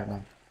sucking right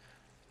now?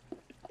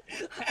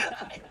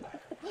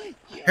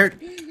 Here...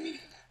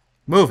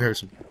 Move,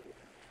 Harrison.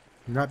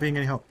 You're not being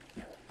any help.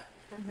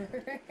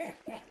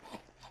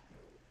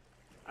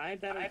 I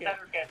better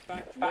get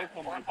back to work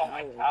on my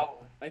power.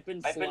 I've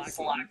been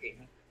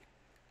slacking.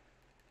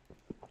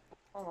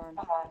 Hold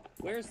on.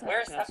 Where's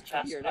that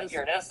chest? Here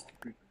it is.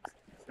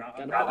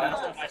 Gotta put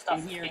my stuff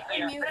in here.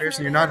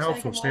 Harrison, you're not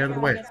helpful. Stay out of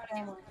the way.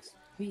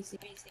 VC.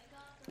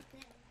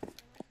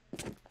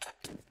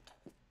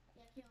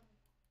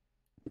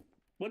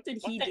 What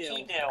did he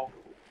do?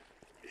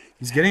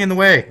 He's getting in the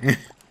way.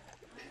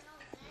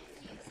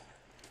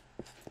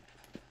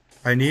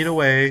 I need a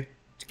way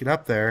to get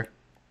up there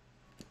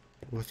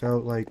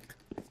without, like,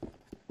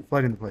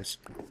 flooding the place.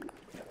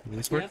 Will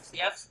this work?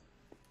 Yes.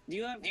 Do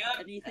you have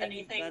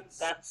anything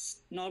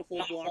that's not a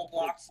full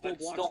block,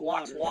 but still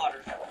blocks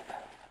water?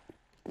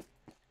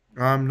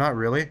 Not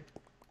really.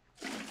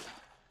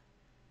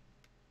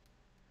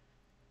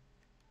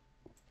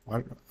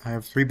 What? I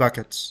have 3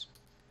 buckets.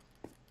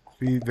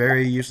 3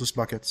 very useless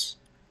buckets.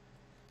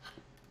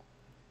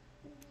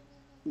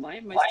 Why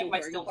am I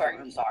still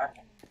wearing this arm?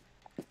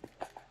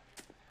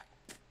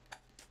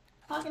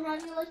 How do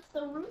you like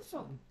the roof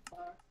so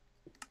far?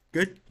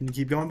 Good. Can you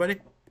keep going, buddy?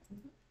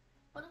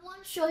 But I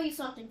want to show you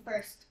something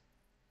first.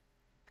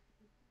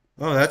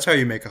 Oh, that's how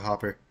you make a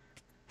hopper.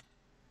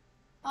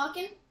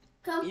 Hawken,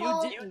 come You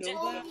follow didn't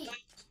know that? me.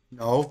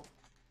 No.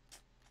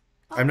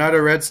 I'm not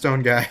a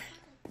redstone guy.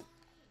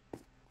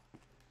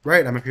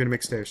 Right, I'm up here to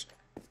make stairs.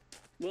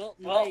 Well,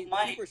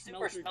 my super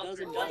smelter does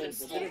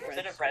a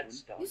bit of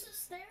redstone. Use the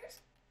stairs?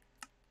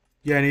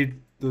 Yeah, I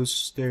need those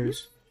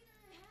stairs.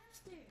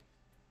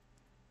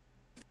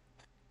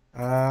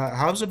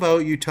 How's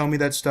about you tell me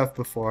that stuff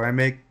before I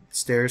make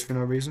stairs for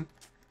no reason?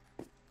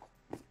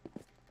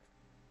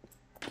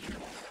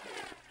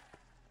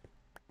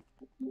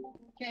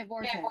 Okay,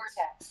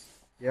 vortex.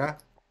 Yeah?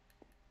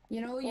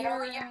 You know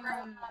your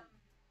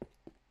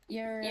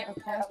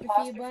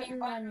apostrophe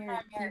button on your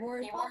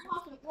keyboard? Oh,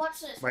 Hawken,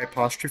 watch this. My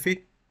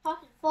apostrophe?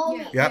 Hawken, follow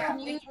me. Yep.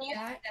 You can use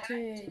that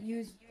to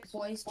use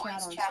voice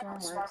chat on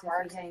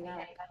stormworks if you hang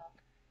out.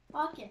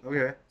 Hawken.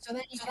 Okay. So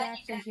then you can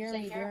actually hear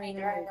me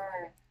during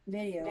the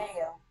video.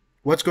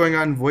 What's going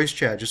on in voice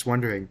chat? Just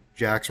wondering.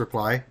 Jack's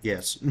reply?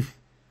 Yes.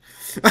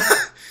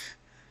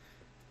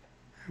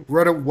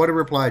 What a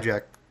reply,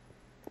 Jack.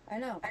 I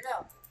know.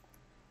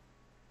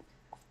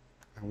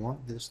 I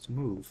want this to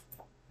move.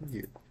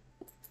 You.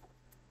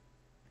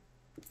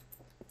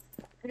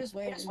 I'm just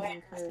waiting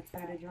for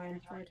her to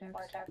join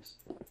vortex.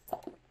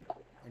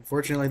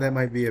 Unfortunately, that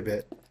might be a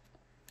bit.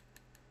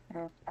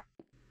 Oh.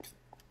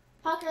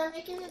 Hawken, I'm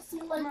making it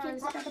seem like Come on, you're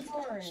set the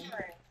door in.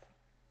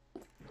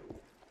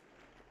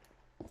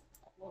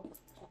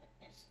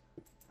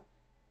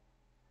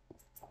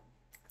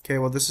 Okay,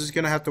 well, this is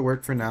gonna have to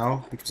work for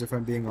now, because if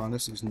I'm being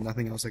honest, there's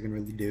nothing else I can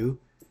really do.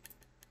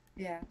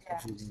 Yeah.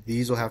 So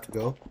these will have to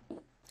go.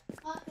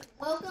 Hawken,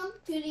 welcome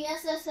to the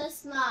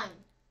SSS-9.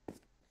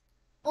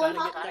 Oh, Gotta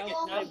Hawken, get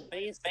down follow to me.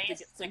 base to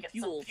get some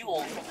fuel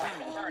for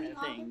the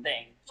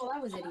thing. Oh,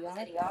 that was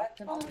idiotic.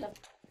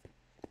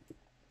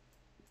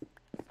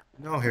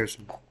 No,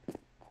 Harrison. What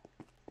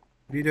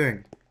are you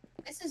doing?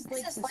 This is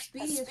like the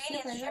speediest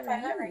ship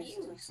I've ever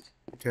used.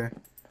 Okay.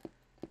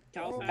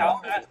 How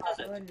fast does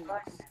it?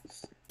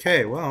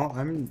 Okay, well,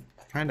 I'm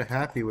kind of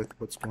happy with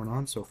what's going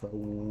on so far.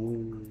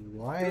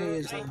 Why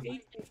is I it...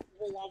 hate the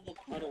lava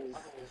puddles.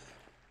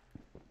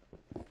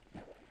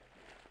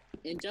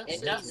 And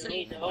just so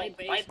you know, my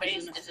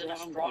base is in a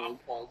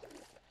stronghold.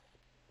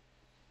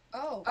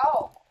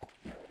 Oh.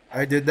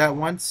 I did that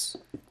once.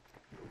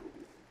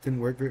 Didn't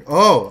work very...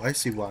 Oh, I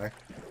see why.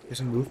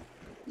 Doesn't move.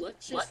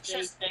 let's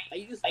just say I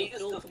use the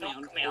fill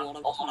command a lot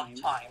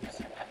of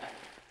times.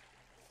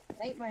 I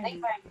think my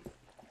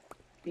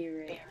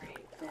spirit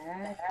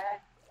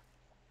back.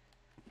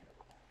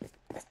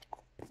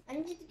 I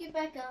need to get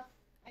back up.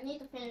 I need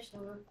to finish the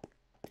roof.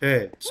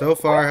 Okay, so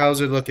far, how's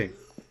it looking?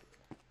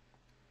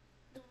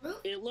 The roof?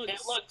 It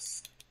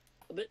looks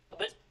a bit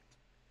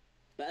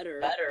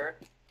better.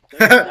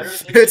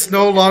 It's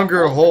no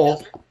longer a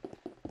hole.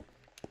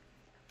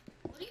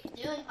 What are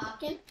you doing,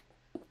 Hawken?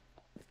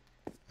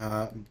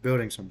 I'm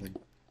building something.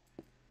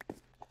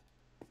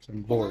 So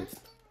I'm bored. Can I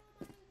store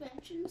all my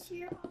inventions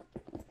here,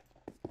 Hawken?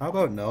 How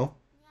about no?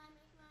 How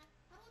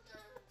about the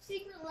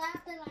secret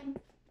lab that I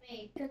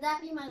made? Could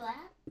that be my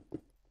lab?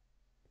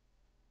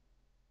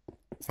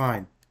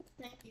 Fine.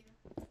 Thank you.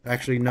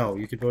 Actually, no.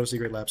 You could build a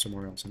secret lab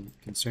somewhere else. I'm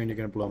concerned you're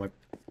gonna blow my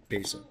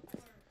base up.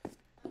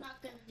 I'm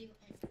not gonna do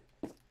anything.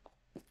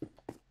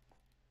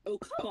 Oh,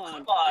 come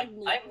on. I'm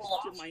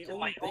lost in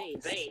my own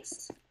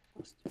base.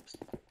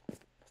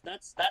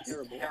 That's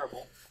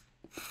terrible.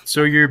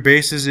 So your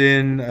base is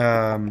in,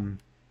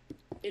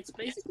 It's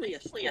basically a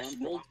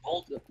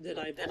stormworks that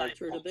I've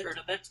altered a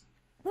bit.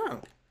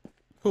 Oh,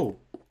 cool.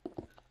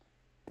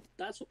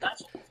 That's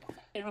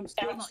and I'm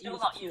still not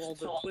used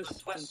to all the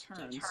twists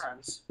and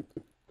turns.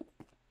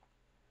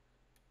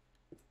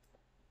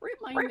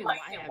 Remind me why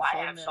I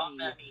have so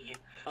many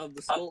of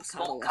the skull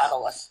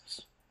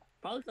catalysts.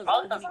 Probably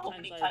because so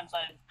many times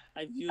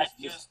I've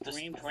used the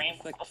flame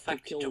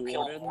effect to kill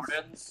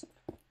wardens.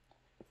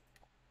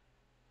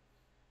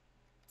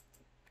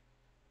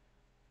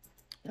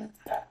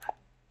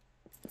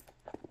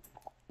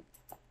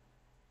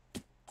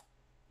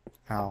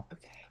 How?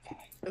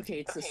 Okay,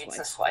 it's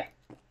this way.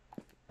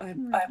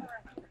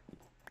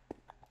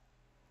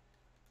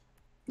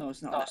 No,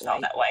 it's not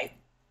that way.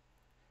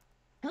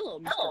 Hello,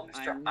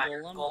 Mr.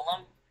 Iron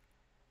Golem.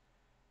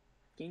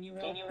 Can you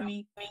help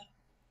me?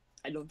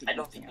 I don't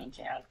think you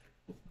can.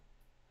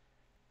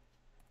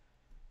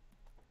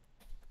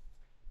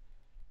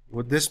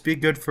 Would this be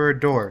good for a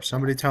door?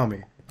 Somebody tell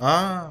me.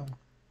 Ah.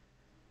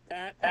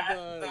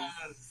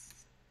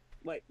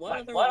 Wait,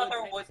 what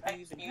other wood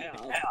types do you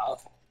even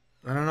have?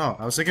 I don't know.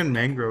 I was thinking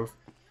mangrove.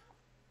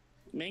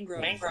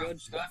 Mangrove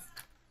is good.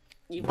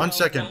 Even 1 though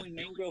second. The only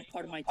mangrove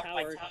part of my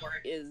tower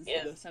is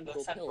the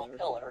central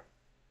pillar.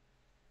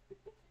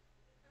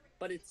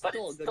 But it's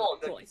still a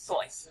good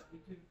choice.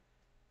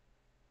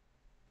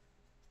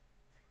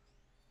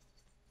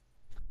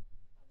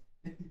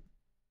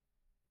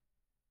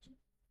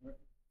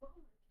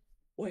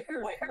 Where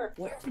in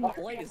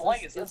the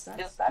blank is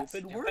that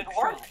stupid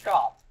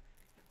workshop?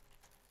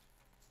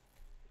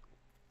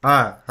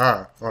 Oh.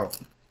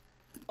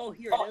 Oh,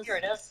 here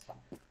it is.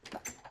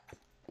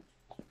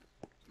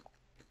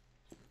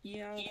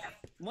 Yeah,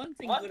 one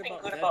thing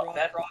good about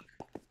Bedrock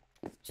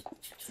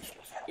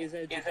is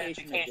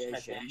education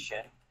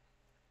edition.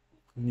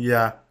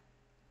 Yeah.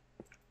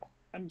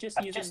 I'm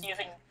just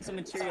using some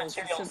materials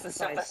to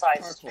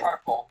synthesize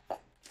charcoal.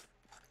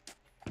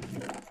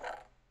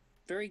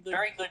 Very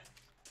good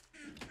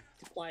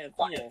supply of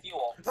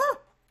fuel.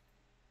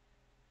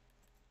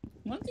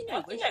 One thing I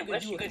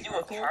wish you could do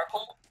with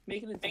charcoal,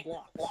 make it into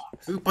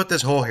blocks. Who put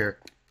this hole here?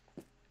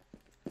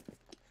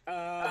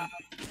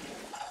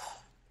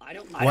 I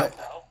don't know. What?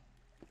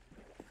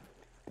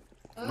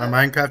 My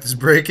Minecraft is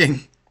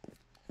breaking.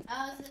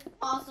 How is it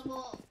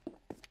possible?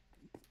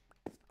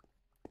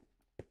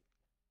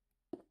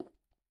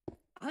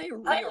 I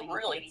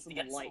really need to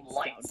get some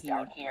lights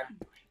down here.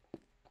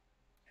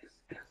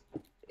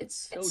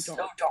 It's so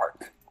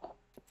dark.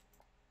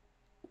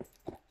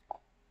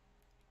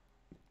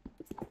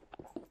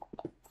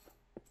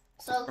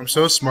 So I'm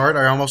so smart.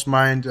 I almost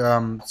mined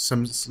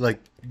some like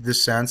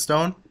this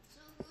sandstone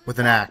with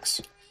an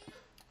axe.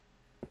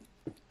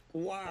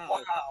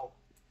 Wow.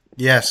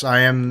 Yes, I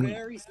am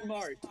Very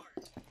smart.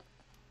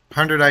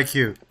 100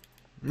 IQ.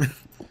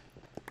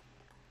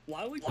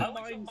 Why would you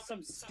mine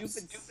some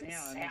stupid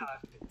sand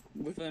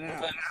with an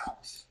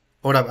axe?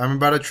 Hold up, I'm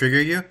about to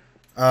trigger you.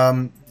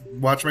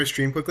 Watch my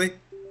stream quickly.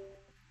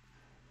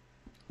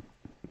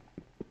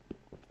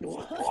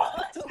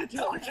 What? Don't do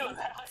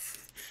that.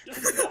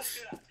 Don't do that.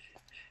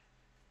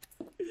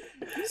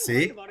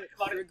 See? About it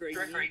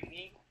triggering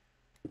me.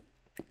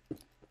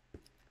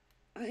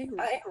 I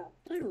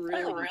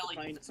really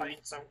need to find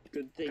some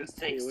good things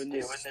to do in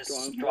this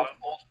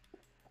stronghold.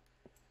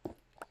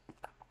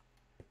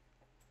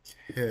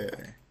 Okay.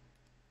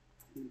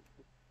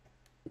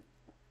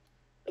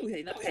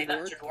 Okay,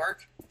 that should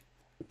work.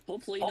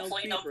 Hopefully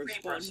no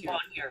creepers spawn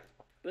here.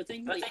 But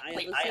thankfully,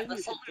 I have a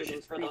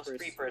solution for those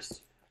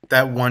creepers.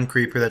 That one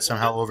creeper that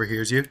somehow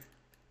overhears you.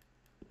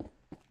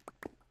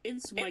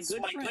 It's my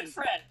good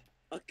friend.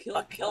 A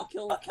kill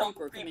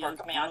creeper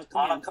command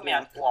on a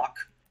command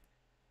block.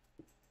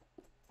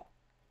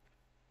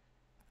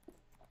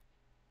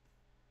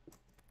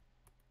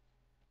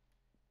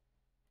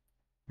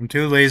 I'm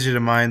too lazy to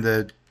mine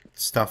the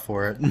stuff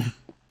for it.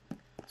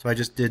 So I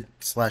just did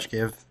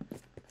 /give.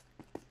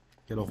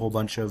 Get a whole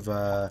bunch of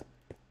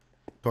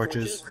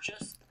torches.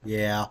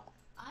 Yeah.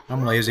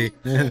 I'm lazy.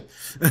 Why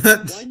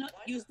not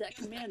use that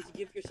command to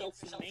give yourself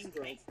some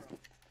mangrove?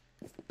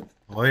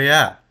 Oh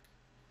yeah.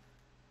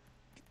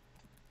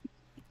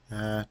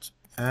 At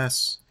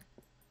S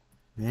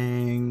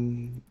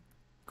mangrove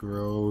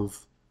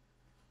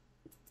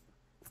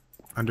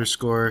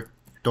underscore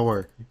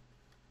door.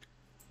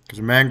 Because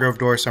a mangrove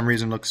door, some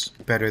reason, looks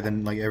better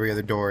than like every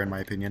other door, in my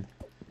opinion.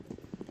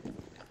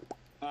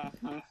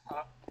 Uh-huh.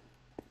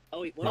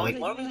 Oh wait, what Well, was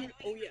I doing?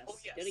 Oh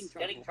yes,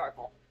 getting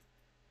charcoal.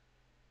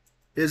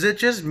 Is it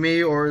just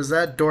me, or is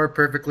that door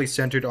perfectly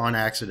centered on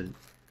accident?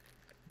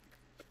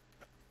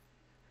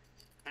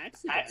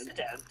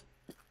 Accident.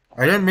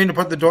 I didn't mean to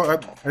put the door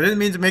up. I didn't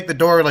mean to make the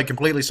door like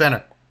completely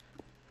center.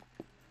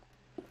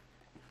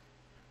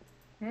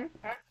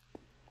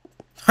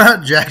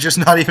 Jack just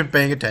not even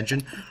paying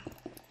attention.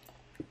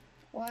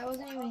 Well, I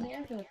wasn't even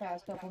here for the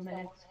past couple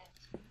minutes.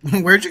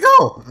 Where'd you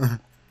go?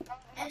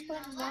 I was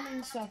putting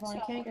running stuff on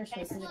a canker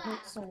switch because it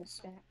hurts so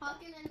bad.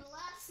 Talking in the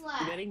last I'm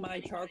slab. getting my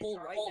charcoal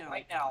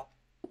right now.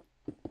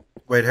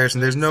 Wait,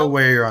 Harrison, there's no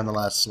way you're on the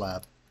last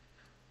slab.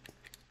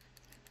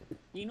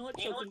 You know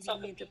what's so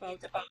convenient about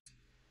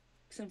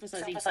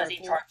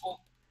synthesizing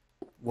charcoal?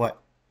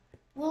 What?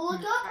 Well,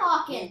 look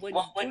up,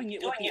 Well, Hawkins. when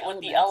you're doing it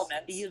with the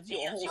elements, it gives you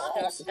a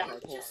whole stack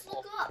of charcoal. Just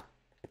look up.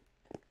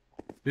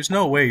 There's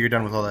no way you're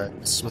done with all that,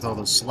 with all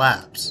those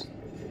slabs.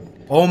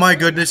 Oh my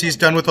goodness, he's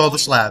done with all the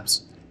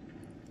slabs.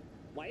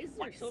 Why is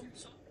there so...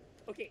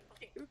 Okay,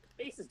 your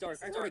face is dark.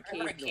 I heard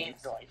a cave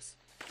noise.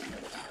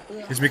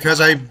 It's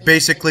because I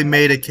basically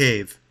made a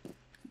cave.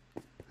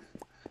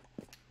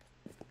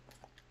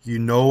 You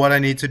know what I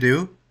need to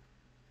do?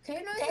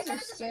 Cave noises are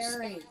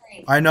scary.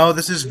 I know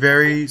this is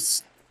very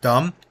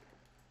dumb,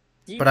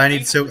 but I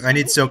need silk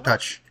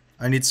touch.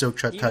 I need silk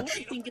Do you know what touch.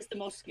 I think is the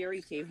most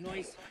scary cave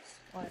noise?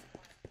 What?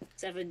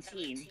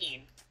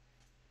 17.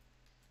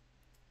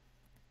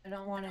 I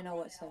don't want to know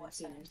what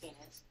 17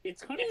 is.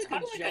 It's kind of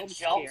like a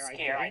jump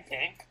scare, I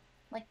think.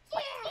 Like,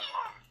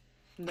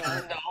 No.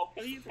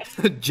 Have you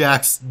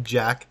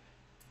Jack.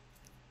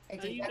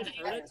 it's even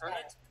heard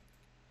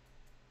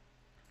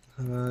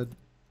it?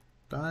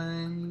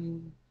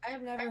 Dime. I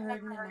have never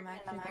heard it, and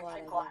I'm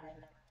actually glad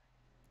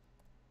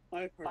I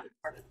did. I've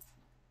heard it.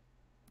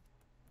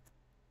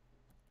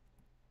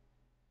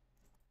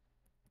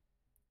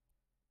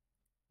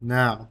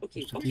 Now.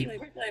 Okay,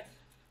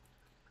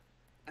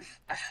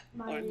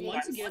 I'm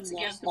once again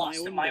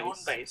lost in my own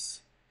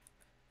base.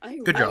 I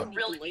Good job.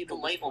 really need to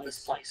label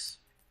this place.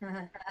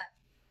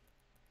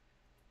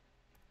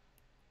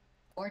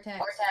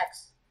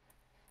 Vortex.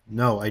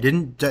 No, I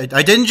didn't.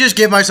 I didn't just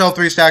give myself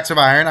 3 stacks of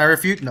iron. I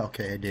refute. No,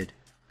 okay, I did.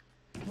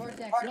 Vortex.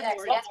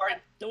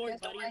 Don't worry,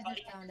 Guess what I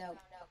just found out?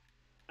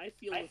 I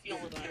feel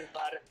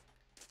about it.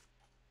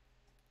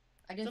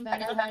 I just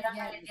found out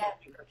how to get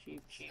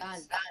it.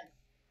 Done.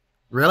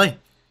 Really?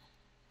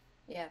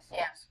 Yes.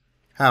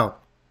 How?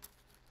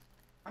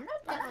 I'm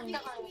not telling you.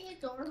 Me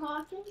a door,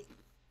 Hawkins.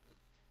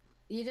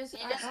 You just, I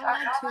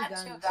had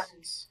 2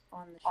 guns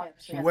on the ship.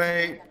 So you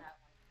Wait. have to-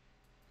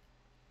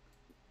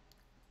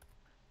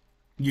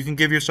 You can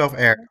give yourself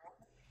air.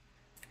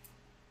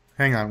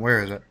 Hang on,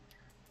 where is it?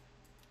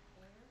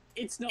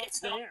 It's not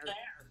there.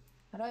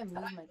 How do I move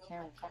my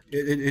camera?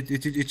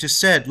 It just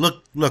said,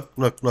 look.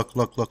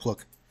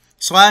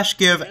 Slash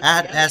give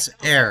add S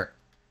air.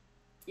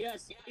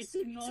 Yes, it's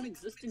a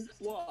non-existent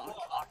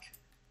block.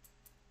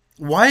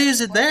 Why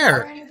is it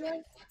there?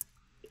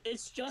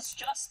 It's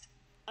just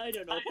I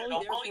don't know,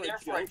 probably there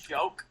for a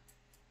joke.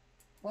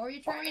 What were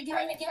you trying to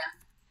get?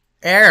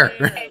 Air.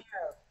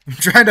 I'm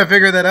trying to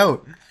figure that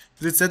out.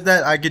 It said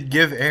that I could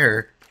give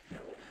air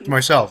to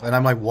myself, and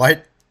I'm like,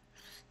 what?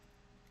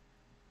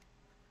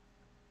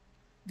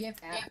 Give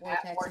at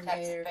Vortex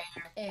Invader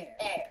air.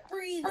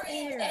 Breathe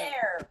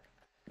air.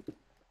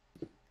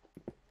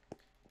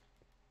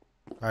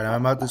 Alright,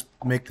 I'm about to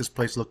make this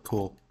place look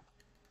cool.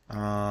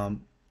 Let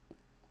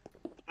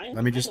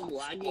me just... Some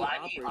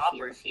laggy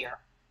hoppers here.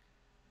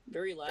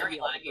 Very laggy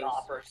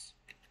hoppers.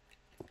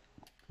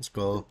 Let's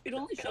go. It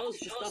only shows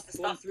the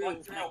stuff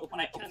going through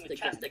when I open the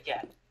chest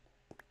again.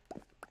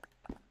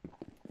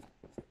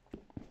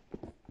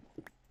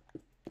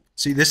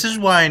 See, this is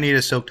why I need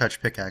a Silk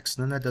Touch pickaxe.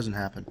 Then that doesn't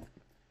happen.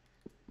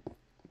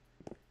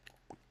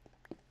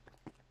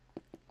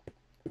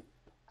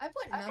 I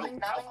put numbing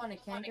stuff on a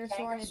canker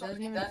sword and it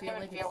doesn't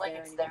even feel like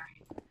it's there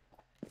anymore.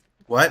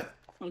 What?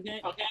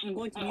 Okay, I'm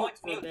going to mute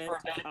for a bit.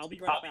 I'll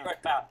be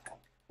right back.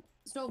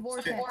 So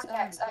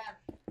Vortex,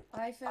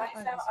 I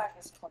found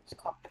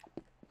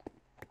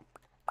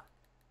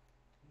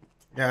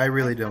Yeah, I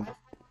really don't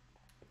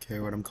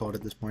care what I'm called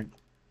at this point.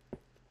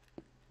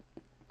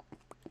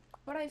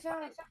 But I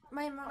found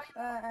my mom.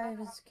 I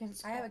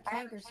have a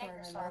canker sore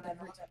in my mouth that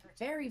hurts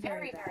very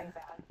bad.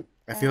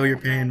 I feel your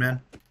pain,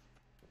 man.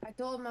 I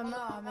told my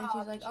mom, and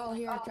she's like, "Oh,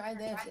 here, try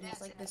this," and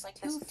it's like this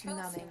tooth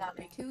numbing,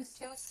 or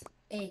tooth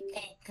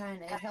ache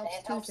kind of. It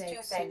helps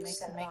toothaches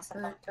and makes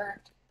them not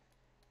hurt.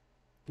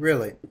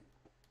 Really?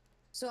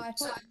 So I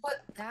put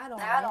that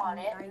on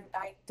it, and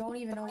I don't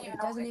even know. It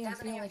doesn't even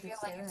feel like it's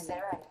there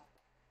anymore.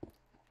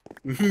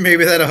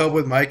 Maybe that'll help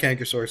with my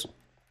canker sores.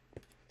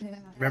 Yeah.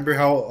 Remember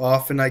how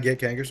often I get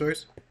canker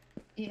sores?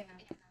 Yeah.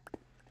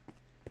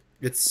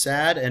 It's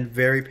sad and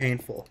very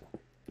painful.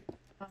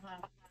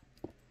 Uh-huh.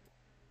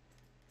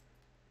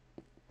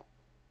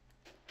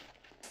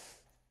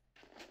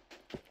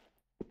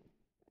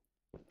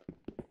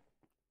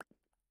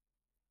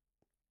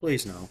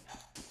 Please no.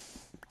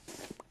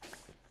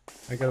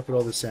 I gotta put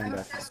all this sand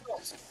back.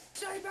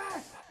 Stay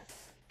back!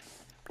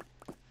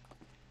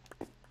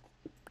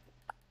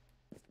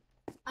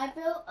 I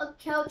built a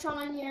couch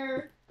on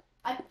your.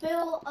 I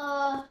built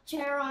a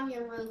chair on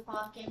your roof,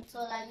 Hawkins,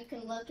 so that you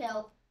can look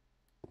out.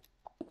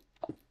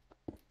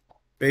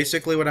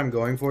 Basically, what I'm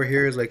going for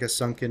here is like a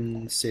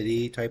sunken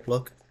city type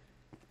look.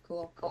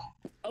 Cool.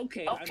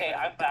 Okay,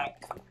 I'm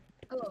back.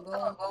 Hello,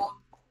 Go.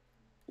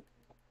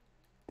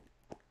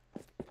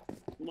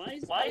 Why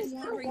is the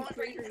wandering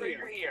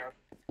traitor here?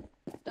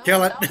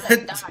 Kill it.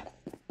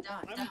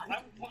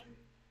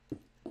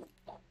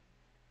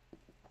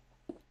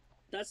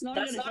 That's not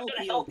gonna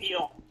help you.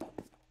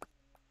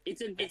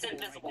 It's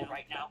invisible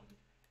right now.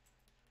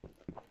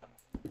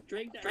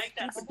 Drink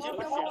that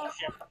stupid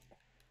ship.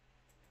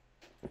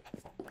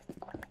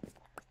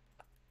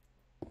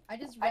 I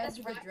just read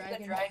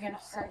the dragon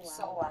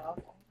so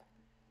loud.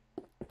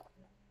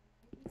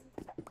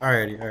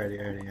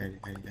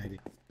 Alrighty.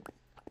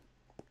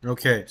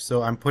 Okay,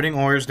 so I'm putting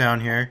ores down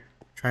here,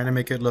 trying to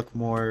make it look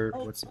more.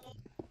 What's it?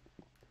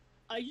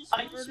 I just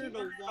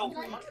murdered a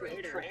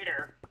wandering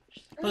traitor.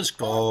 Let's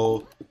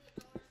go.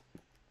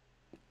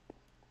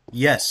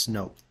 Yes,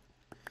 no.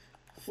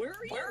 Where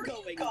are you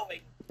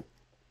going?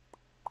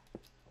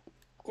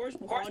 Of course,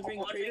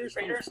 wandering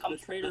traitors come the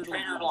traitor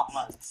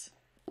llamas.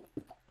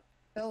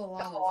 Go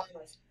along.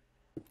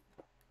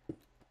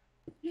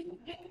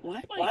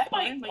 Why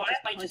am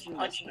I just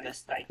punching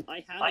this thing?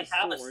 I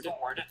have a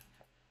sword.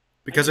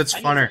 Because it's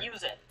funner.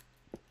 Use it.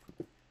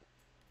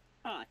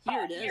 Ah,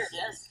 here it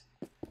is.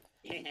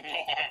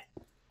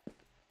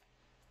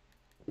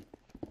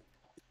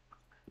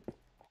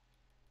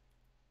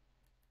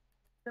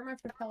 Turn my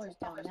propellers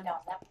down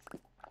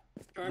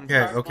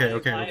Okay.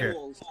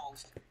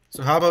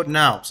 So how about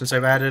now? Since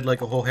I've added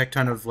like a whole heck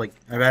ton of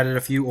I've added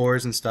a few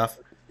ores and stuff.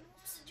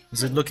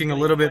 Is it looking a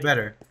little bit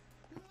better?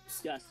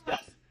 Yes.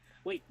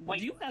 Wait, do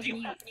you have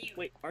any...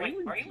 Wait, are you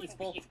in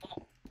peaceful?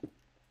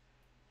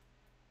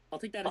 I'll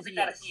take that as a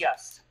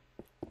yes.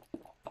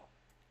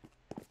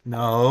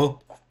 No.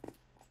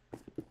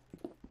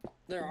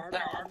 There are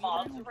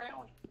mobs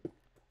around.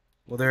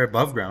 Well, they're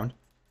above ground.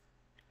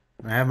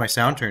 I have my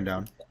sound turned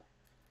down.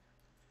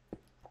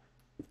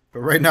 But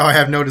right now I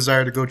have no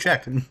desire to go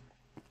check.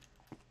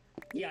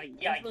 Yeah, you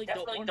definitely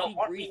don't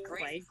want to be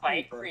griefed by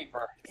a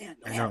creeper. Man,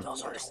 I know.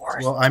 those are the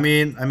worst. Well, I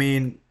mean,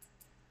 I'm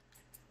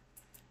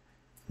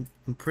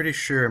pretty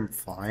sure I'm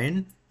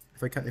fine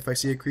if I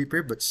see a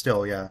creeper, but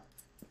still, yeah.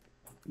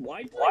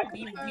 Why do I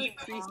even need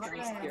trees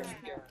here?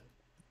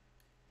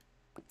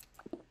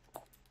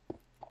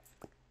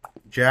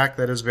 Jack,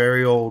 that is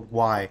very old.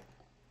 Why?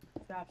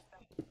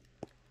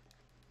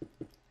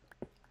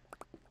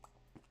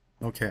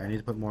 Okay, I need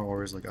to put more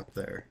ores like up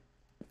there.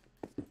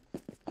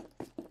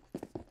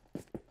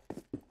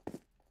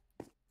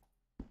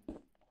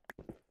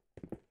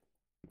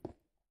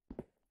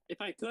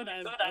 If I could,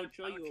 I would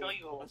show you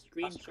a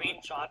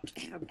screenshot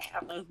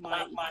of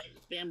my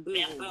bamboo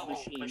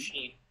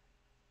machine.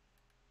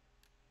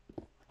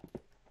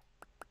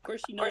 Of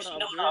course, you know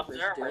what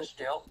observers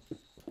do.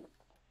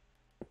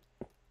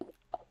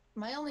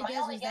 My only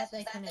guess is that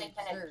they can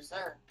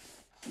observe.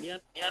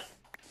 Yep.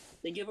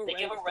 They give a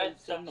red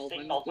signal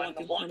when the block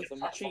in front of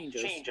them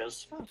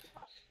changes. Oh.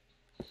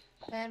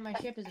 And my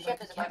ship is about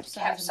to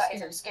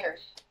capsize. I'm scared.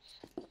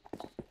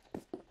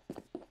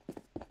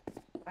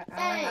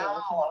 Hey!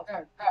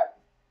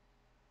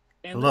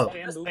 And hello.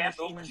 This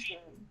bamboo machine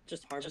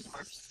just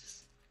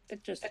harvests.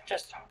 It just.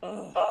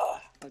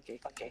 Okay.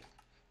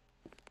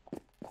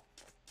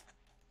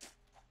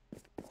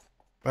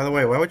 By the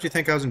way, why would you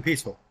think I was in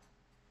peaceful?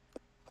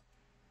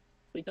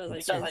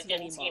 Because I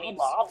didn't see any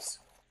mobs.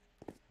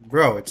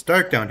 Bro, it's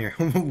dark down here.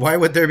 Why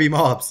would there be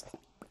mobs?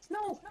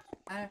 No.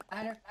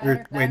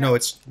 Wait, no,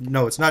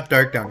 it's not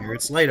dark down here.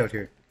 It's light out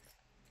here.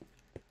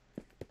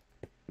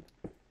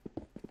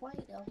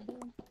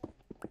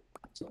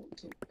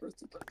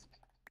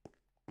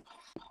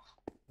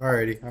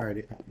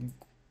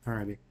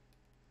 Alrighty.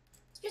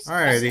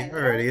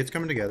 It's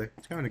coming together.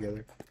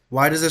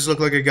 Why does this look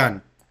like a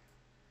gun?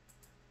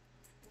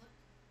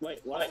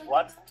 Wait,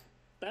 what?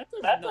 That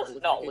does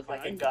not look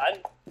like a gun.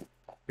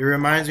 It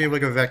reminds me of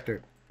like a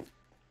vector.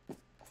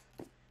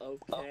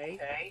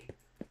 Okay.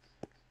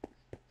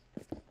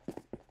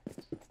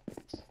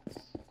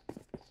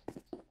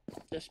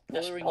 Just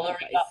blurring up,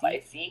 I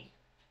see.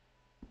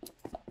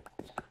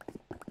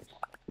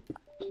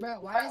 Bro,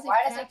 why does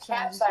it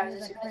capsize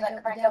as soon as I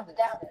crank up the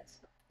downloads?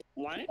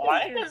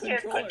 Why does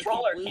your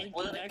controller keep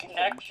losing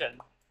connection?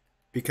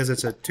 Because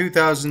it's a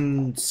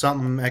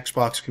 2000-something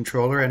Xbox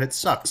controller and it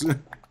sucks.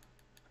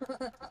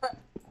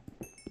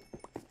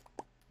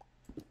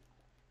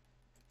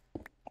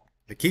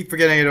 I keep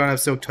forgetting I don't have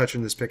silk touch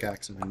in this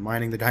pickaxe and I'm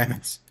mining the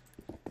diamonds.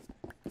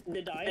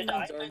 The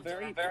diamonds are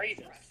very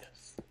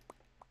precious.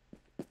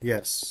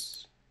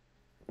 Yes.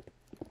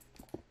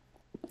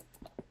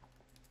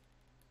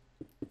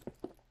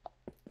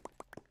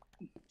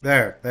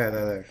 There.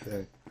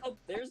 Oh,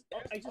 there's.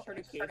 Oh, I just heard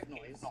a cave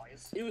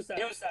noise. It was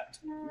that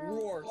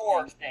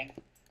roar thing.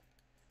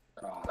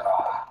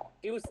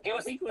 It was. I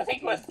think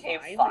it was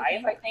cave 5,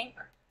 I think.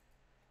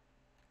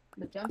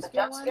 The jump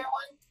scare one?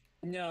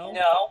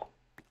 No.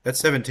 That's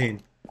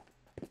 17.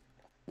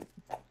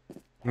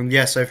 And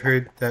yes, I've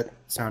heard that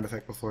sound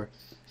effect before.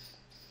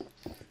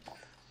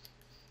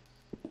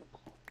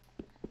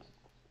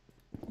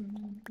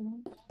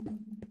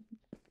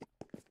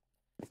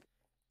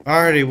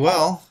 Alrighty,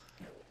 well.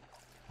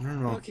 I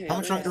don't know. Okay, How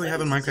much longer do we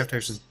have in Minecraft,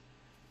 Harrison?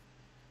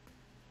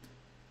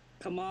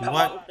 Come on.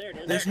 What? Oh, there it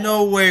is. There's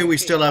no way we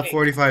still have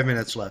 45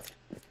 minutes left.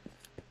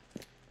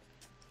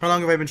 How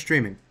long have I been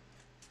streaming?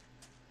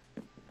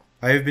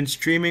 I have been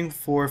streaming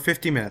for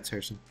 50 minutes,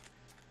 Harrison.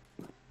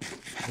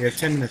 We have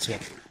 10 minutes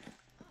left.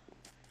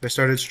 I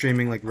started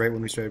streaming like right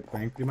when we started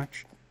playing, pretty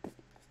much.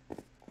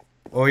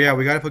 Oh yeah,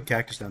 we gotta put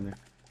cactus down there.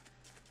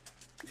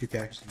 A few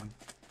cactus down.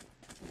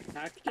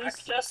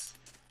 Cactus?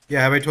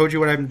 Yeah, have I told you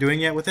what I'm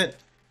doing yet with it?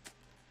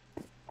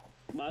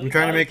 I'm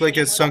trying to make like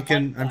a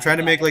sunken. I'm trying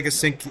to make like a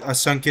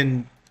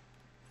sunken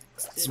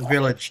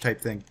village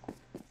type thing.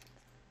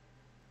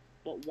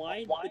 But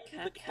why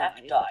the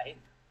cacti?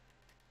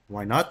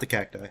 Why not the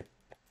cacti?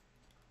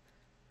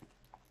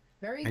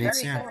 Very I need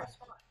sand. smart.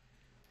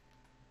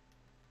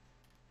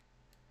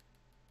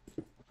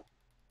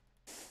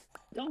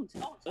 Don't.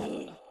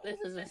 Ugh, this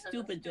is a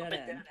stupid dead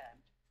end.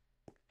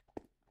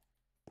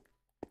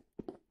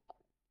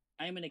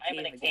 I'm in a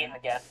cave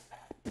again.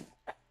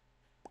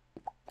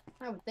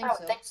 I would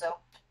think so.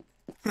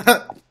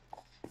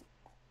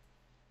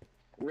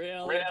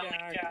 Really,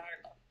 Jack?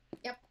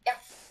 Yep.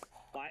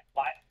 Why?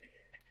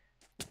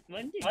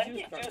 When did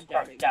you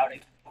start doubting?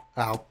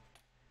 Ow.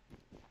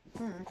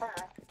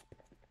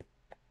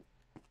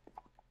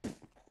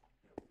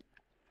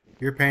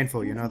 You're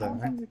painful, you know that,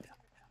 right?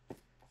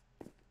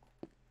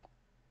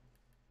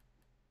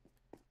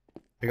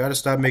 I gotta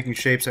stop making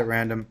shapes at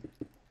random.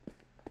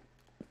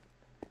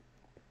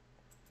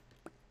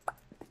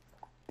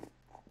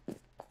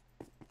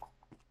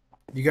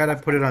 You gotta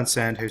put it on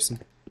sand, Harrison.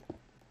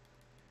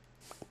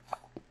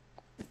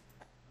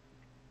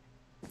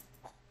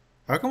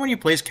 How come when you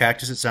place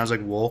cactus it sounds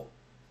like wool?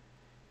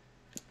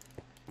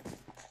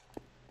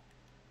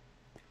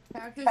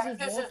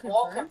 Cactus is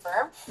wool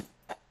confirmed?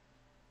 I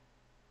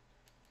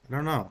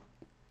don't know.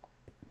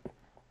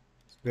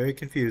 It's very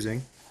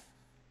confusing.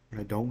 And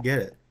I don't get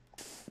it.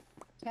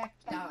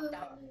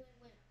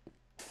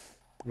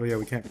 Oh yeah,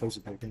 we can't place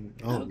it there, can we?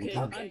 Oh, we Okay,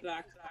 can. I'm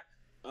back.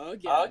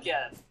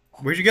 Again.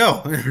 Where'd you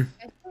go?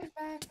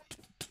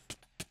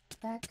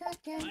 Back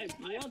again.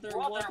 My brother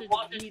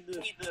wanted me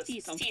to see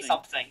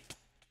something.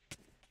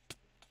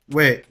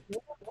 Wait.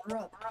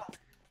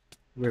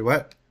 Wait,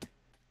 what?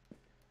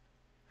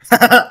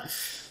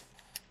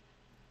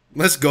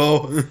 Let's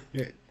go.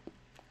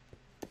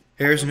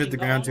 Harrison hit the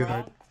ground too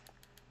hard.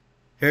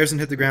 Harrison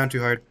hit the ground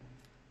too hard.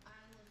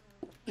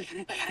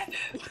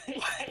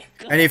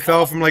 And he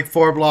fell from like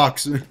 4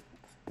 blocks.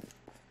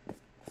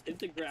 Hit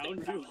the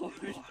ground too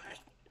hard.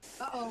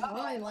 Uh-oh,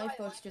 my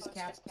lifeboat's just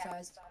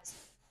capsized.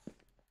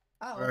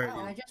 Uh-oh, Alright.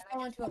 I just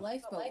fell into a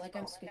lifeboat like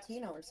I'm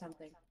Scatino or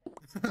something.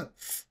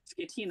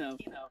 Scatino.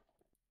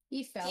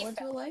 He fell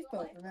into a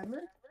lifeboat,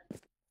 remember?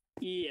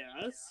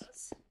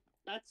 Yes.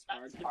 That's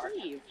hard to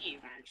believe,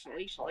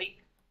 actually.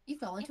 He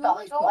fell into a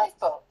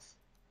lifeboat.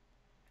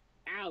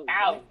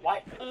 Ow.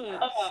 What? I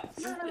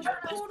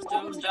just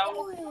fell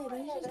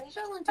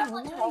into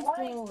a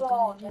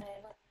lifeboat.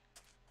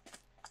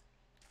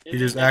 He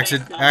just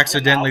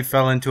accidentally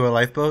fell into a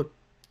lifeboat?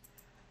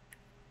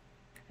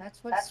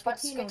 That's what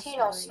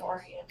Scatino's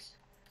story is.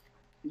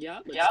 Yeah,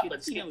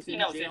 but Scatino's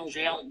in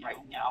jail right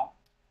now.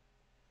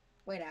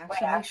 Wait,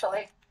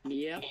 actually?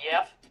 Yep.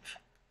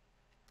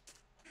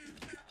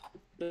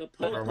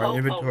 My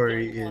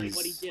inventory is...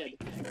 What he did.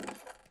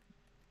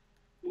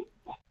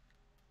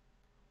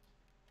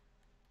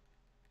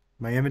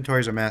 My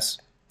inventory's a mess.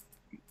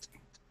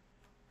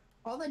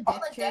 All the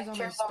deck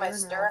chairs on my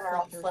stern are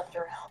all flipped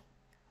around.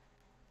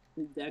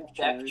 Deck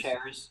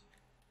chairs.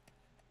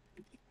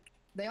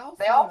 They all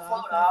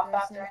float off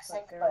after I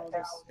sink, but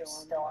they're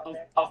still on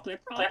there. Oh, they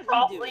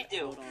probably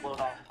do.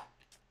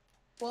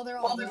 Well, they're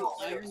all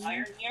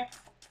iron here.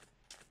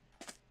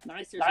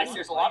 Nice,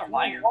 there's a lot of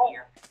iron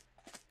here.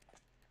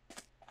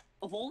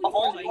 Of all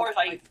the ores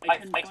I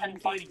tend to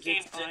find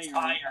caves, it's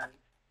iron.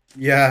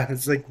 Yeah,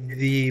 it's like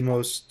the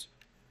most...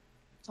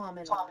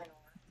 Common.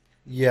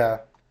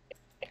 Yeah.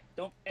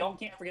 Can't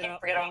forget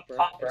about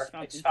copper.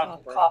 It's found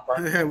in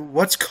copper.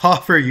 What's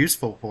copper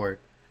useful for?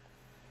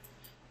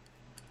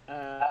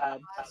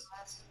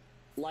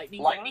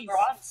 Lightning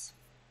rods?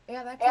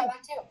 Yeah, that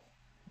too.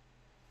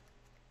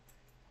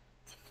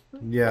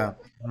 Yeah,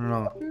 I don't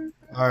know.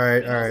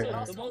 Alright.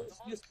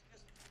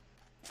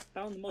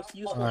 Found the most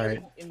useful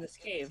Alright. in this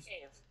cave.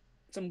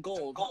 some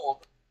gold.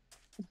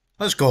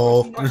 Let's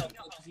go.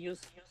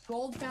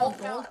 Gold found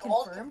gold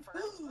confirmed.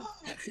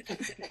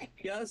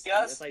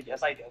 Yes, I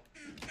do.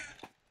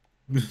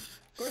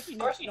 Of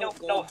course you know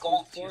what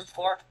gold's used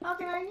for.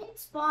 Okay, I need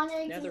spawn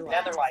eggs and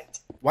Netherite.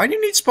 Why do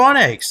you need spawn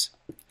eggs?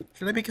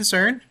 Should I be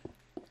concerned?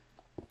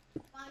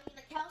 I need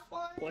a cow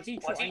spawn. What's he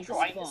egg,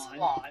 trying to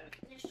spawn?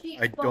 and a sheep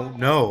I spawn don't egg.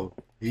 know.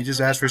 He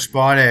just asked for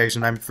spawn eggs,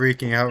 and I'm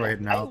freaking out right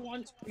I now.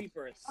 want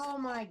creepers. Oh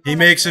my god. He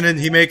makes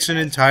an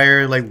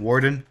entire like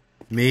warden.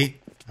 Me?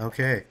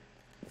 Okay.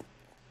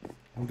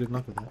 Well, good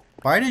luck with that.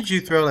 Why did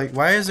you throw like?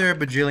 Why is there a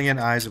bajillion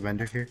eyes of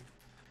Ender here?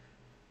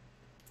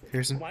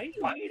 Pearson? Why do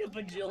you need a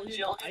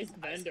bajillion ice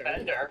vendor?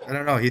 I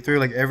don't know. He threw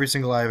like every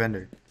single eye of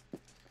Ender.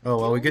 Oh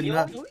well, we good The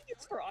enough. only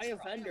use for Eye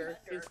of Vendor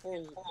is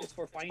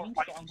for finding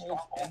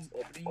strongholds and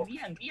opening the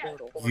end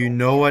portal. You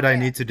know what I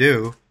need to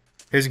do.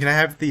 Pearson, can I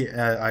have the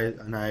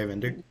an eye of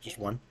Ender? Just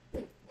one.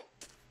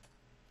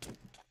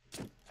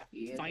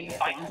 Finding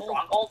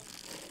strongholds?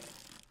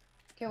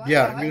 Okay, why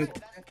Yeah, why I'm is gonna-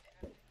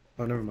 it-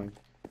 Oh, never mind.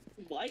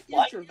 Why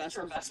is your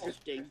vessel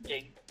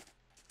ding?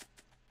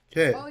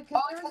 Okay. Oh,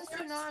 because there was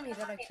a tsunami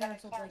that I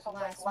canceled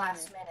like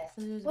last minute.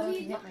 So it was What about are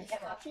to you hit my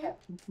talking ship.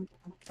 about?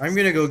 I'm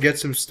gonna go get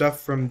some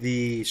stuff from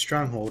the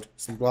stronghold,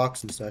 some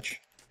blocks and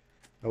such.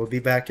 I will be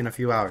back in a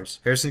few hours.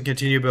 Harrison,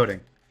 continue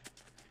building.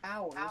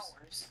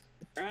 Hours.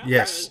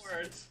 Yes.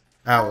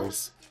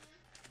 Hours.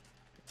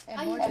 And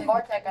I more use-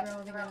 tech, we're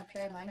only gonna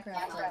play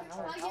Minecraft for an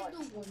hour. I get the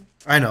one.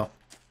 I know.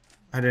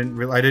 I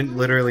didn't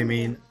literally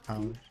mean.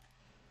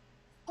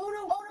 Oh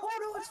no!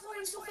 It's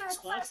flying so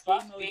fast!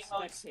 Slash game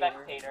mode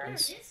spectator. There it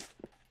is.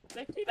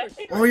 Spectator.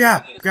 Oh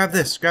yeah! Grab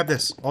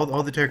this!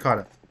 All the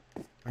terracotta.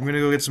 I'm gonna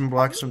go get some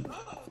blocks. Some.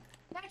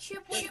 That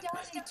ship went down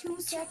in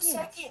 2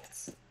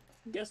 seconds.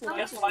 Guess what?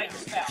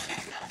 Okay,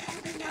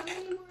 how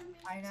many more minutes?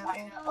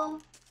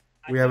 Pineapple.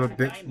 We have a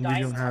bit.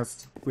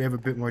 We have a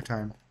bit more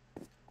time.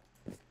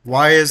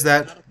 Why is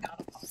that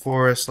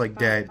forest like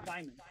dead?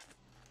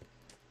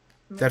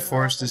 That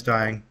forest is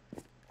dying.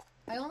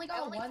 I only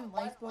got one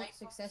lifeboat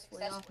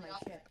successfully off my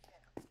ship.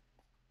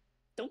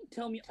 Don't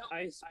tell me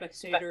I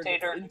spectator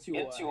into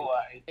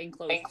a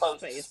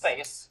enclosed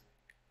space.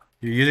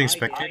 You're using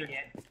spectator.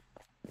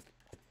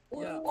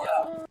 Yeah.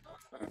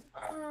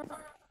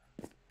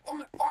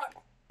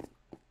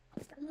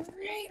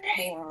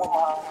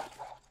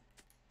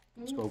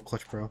 Let's go,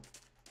 Clutch Pro.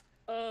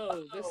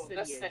 Oh,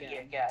 this city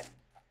again.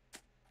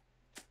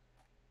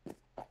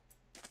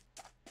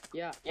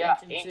 Yeah,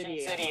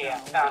 ancient city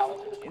now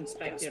in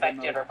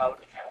spectator mode.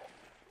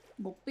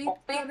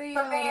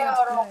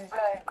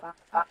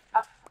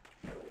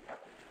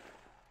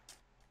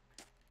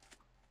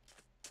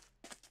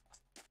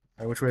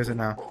 Alright, which way is it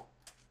now?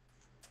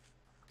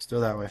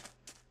 Still that way.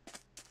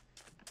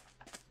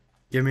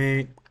 Give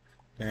me.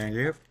 Thank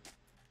you.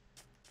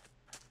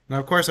 Now,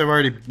 of course,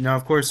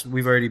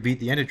 we've already beat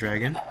the Ender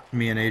Dragon.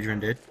 Me and Adrian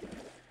did.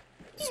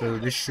 So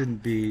this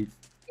shouldn't be.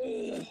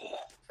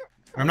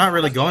 I'm not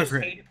really going for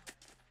it.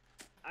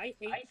 I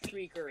hate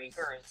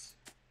streakers.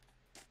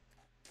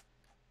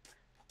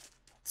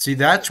 See,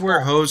 that's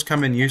where hoes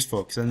come in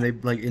useful, because then they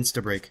like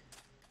insta break.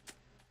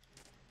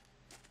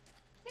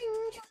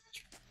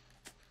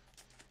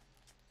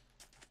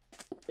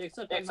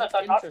 Except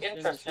I'm not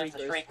interested in the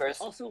streakers.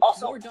 Also,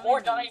 more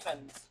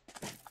diamonds.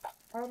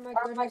 Oh my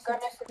goodness,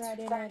 it's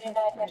Friday night at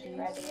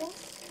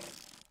Freddy's.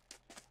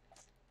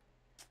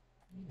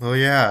 Oh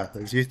yeah,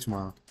 there's you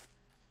tomorrow.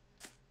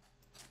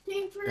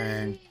 Team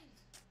Dang. freeze.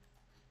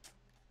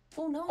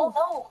 Oh no.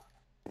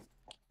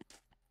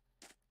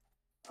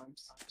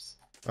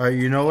 Alright,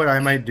 you know what I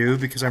might do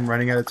because I'm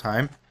running out of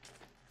time?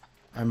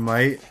 I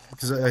might,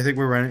 because I think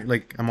we're running,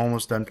 like, I'm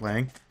almost done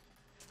playing.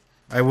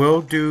 I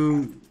will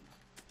do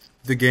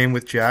the game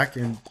with Jack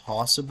and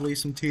possibly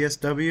some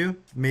TSW,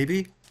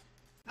 maybe?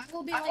 I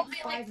will be like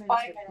 5 minutes.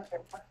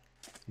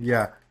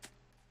 Yeah.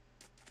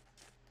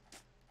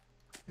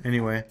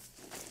 Anyway.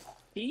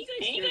 Can you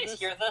guys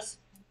hear this?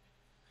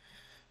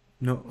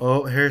 No,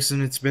 oh,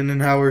 Harrison, it's been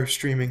an hour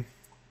streaming.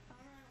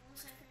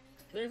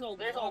 There's a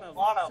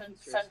lot of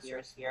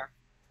sensors here.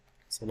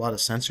 It's a lot of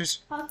sensors.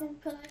 Hawkins,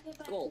 could I get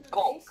back Gold. to the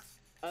Gold.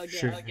 base?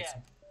 Sure. Again.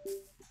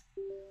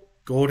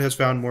 Gold has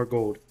found more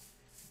gold.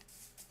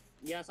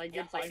 Yes, I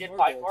did find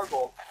more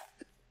gold.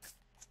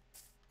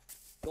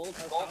 Gold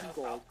has found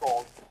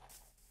gold.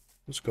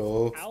 Let's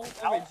go. How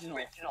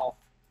original.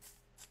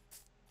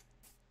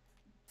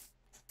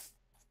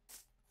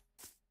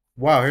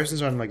 Wow,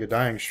 Harrison's on like a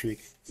dying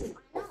streak.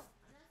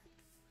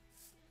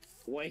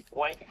 Wait.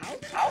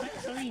 How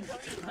many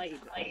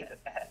died?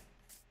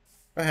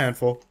 A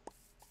handful.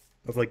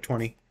 Of like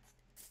 20.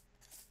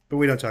 But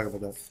we don't talk about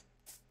that.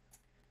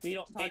 We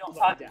don't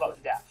talk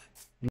about death.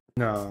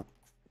 No.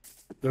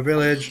 The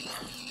village.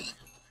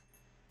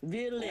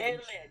 Village.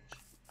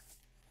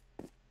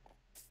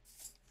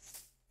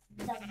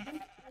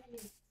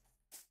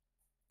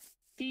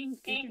 King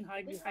can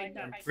hide behind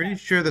that. Pretty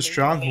sure the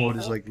stronghold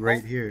is like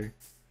right here.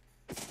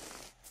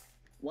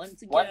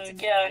 Once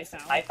again,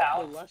 I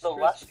found the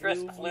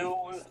lustrous blue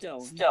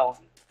stone.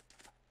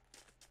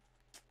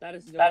 That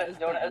is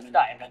known as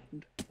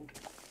diamond.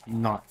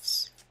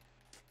 Nice.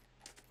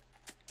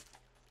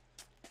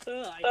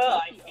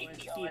 I hate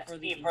the OST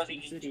for the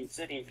ancient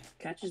city.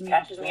 Catches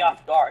me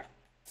off guard.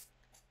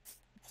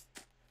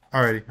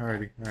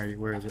 Alrighty.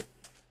 Where is it?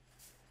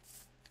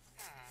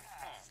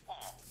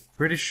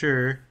 Pretty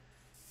sure.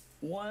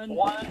 One,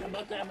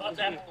 about to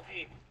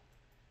MLG.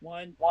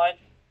 One,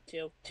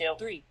 two,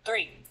 three.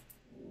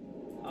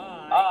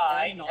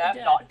 I am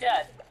not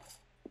dead.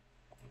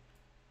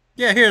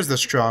 Yeah, here's the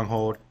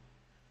stronghold.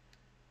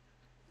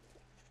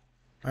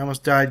 I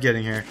almost died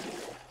getting here.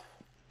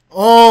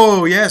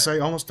 Oh, yes, I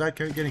almost died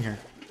getting here.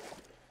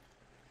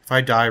 If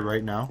I die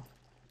right now,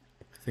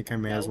 I think I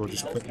may as well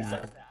just quit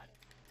Minecraft.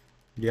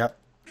 Yep.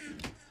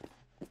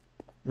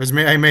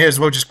 I may as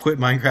well just quit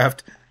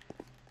Minecraft.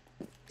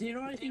 Do you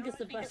know what I think is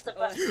the best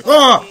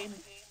Ah! game?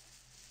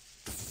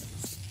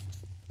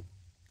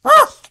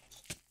 Ah!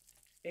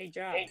 Hey,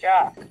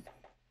 Jack.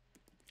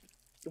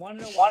 You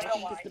wanna know why I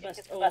think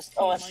it's the best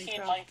OST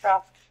in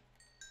Minecraft?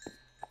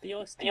 The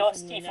OST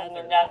from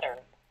the Nether.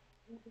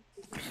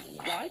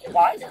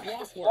 Why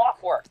does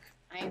block work?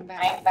 I am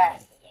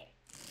back.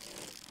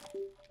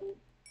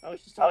 I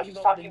was just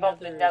talking about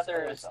the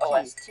Nether's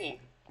OST.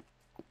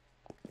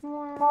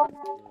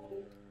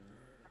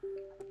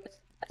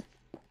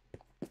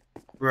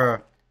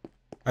 Bruh.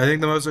 I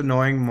think the most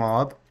annoying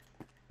mob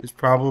is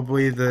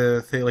probably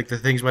the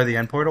things by the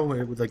end portal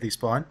with like they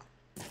spawn.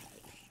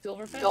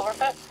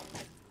 Silverfish?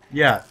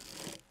 Yeah.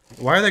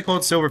 Why are they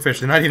called silverfish?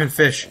 They're not even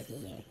fish.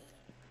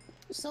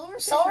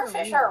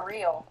 Silverfish are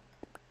real.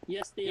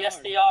 Yes,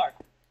 they are.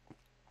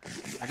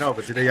 I know,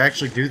 but did they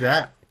actually do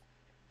that?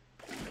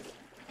 I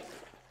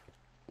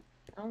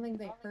don't think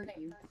they hurt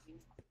you.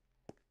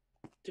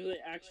 Do they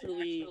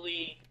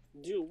actually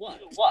do what?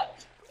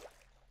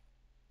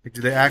 Like,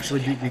 do they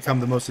actually become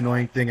the most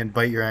annoying thing and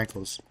bite your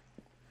ankles?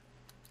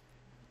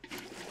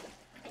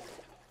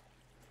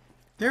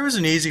 There was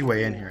an easy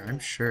way in here, I'm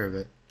sure of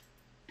it.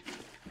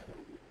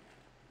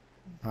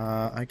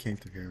 I came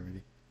through here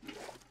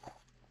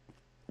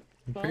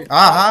already.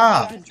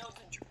 Aha!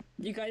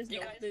 You guys know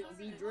what the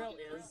drill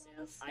is.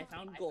 I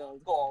found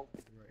gold.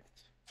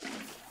 Right.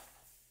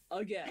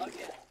 Again.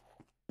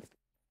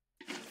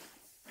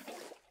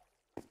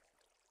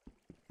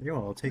 You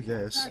know, I'll take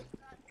this.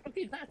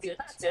 Okay,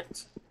 that's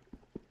it.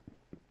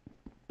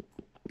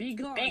 Be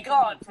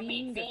gone from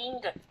me,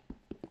 fiend.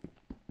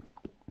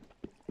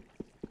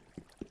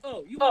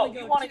 Oh, you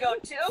wanna go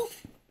too?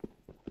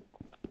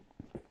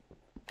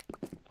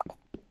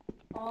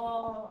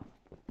 Oh.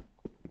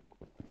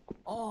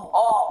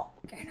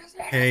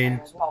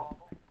 Pain.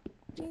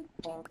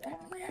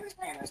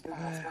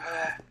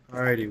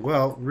 Alrighty,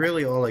 well,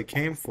 really all I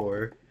came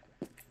for,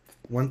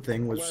 one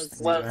thing was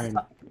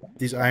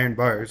these iron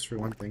bars, for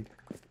one thing.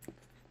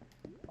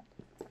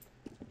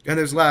 And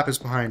there's lapis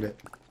behind it.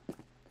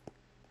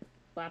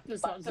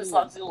 Lapis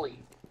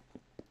lazuli.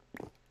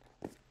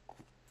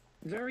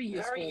 Very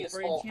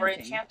useful for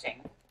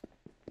enchanting.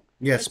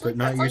 Yes, but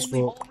not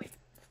useful.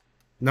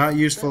 Not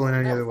useful in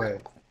any other way.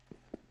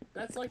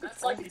 That's like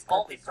its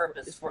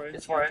multi-purpose for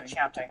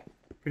enchanting.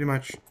 Pretty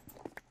much.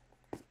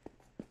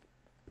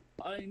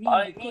 I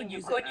mean,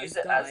 you could use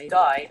it as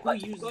dye,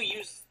 but who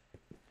used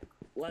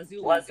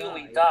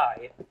lazuli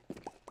dye?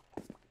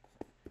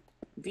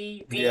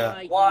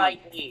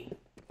 D-Y-E.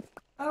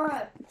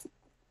 Alright.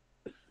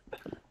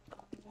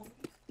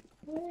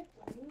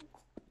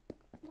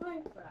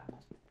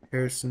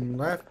 Harrison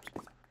left.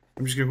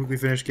 I'm just gonna quickly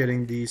finish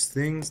getting these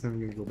things, then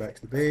we're gonna go back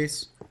to the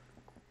base.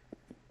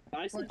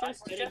 I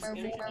suggest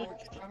getting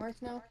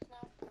now?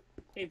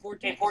 Hey,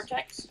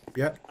 Vortex.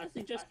 Yep. I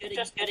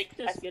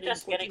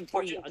suggest getting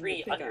Fortune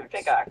 3 on your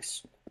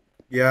pickaxe.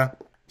 Yeah.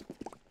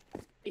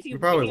 If You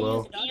probably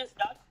will.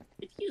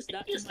 If you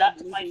use that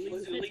to find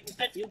lazuli,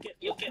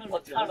 you'll get a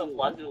ton of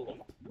lazuli.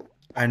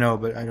 I know,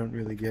 but I don't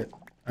really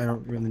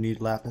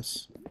need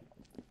lapis.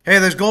 Hey,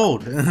 there's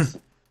gold!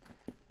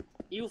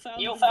 You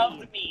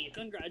found me.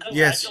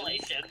 Yes.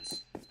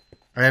 Congratulations.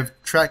 I have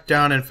tracked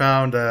down and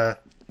found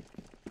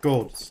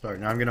gold. Sorry,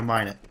 now I'm gonna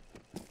mine it.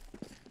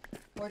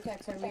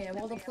 Vortex, are we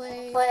able to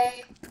play?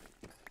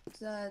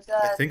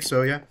 I think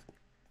so, yeah.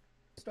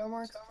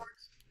 Stormworks?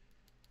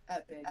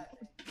 Epic.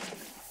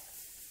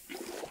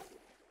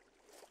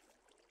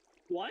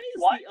 Why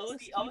is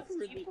the OST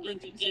for the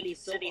ancient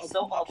city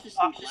so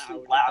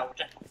obnoxiously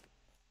loud?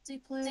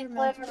 Even the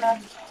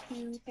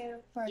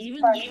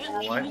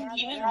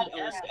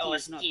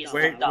OST is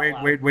Wait. not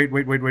loud.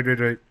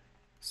 Wait.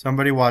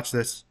 Somebody watch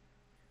this.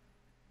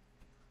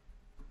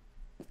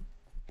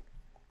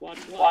 Watch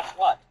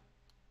what?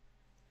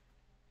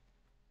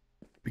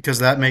 Because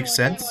that makes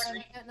sense.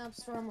 We're getting up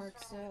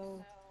Stormworks,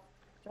 so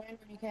join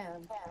when you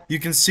can. You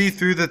can see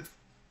through the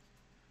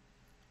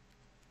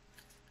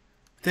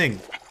thing.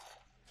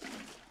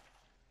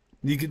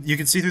 You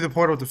can see through the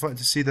portal to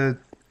see the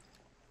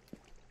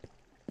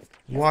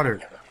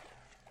water.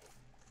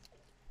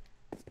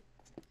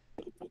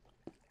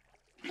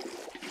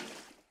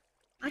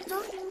 I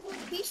thought you were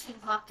peaceful,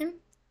 Hawken.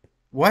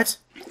 What?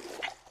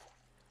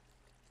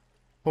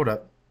 Hold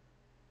up.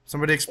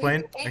 Somebody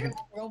explain. I can...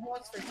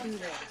 Roblox for 2 days.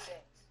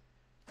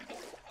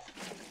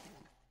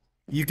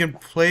 You can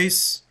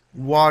place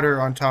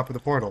water on top of the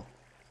portal.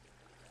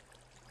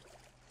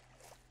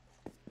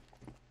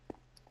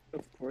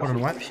 Hold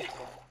on, what?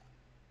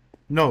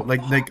 No,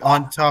 like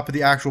on top of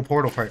the actual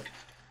portal part.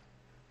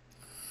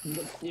 The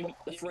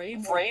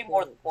frame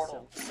or the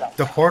portal itself?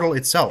 The portal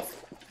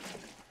itself.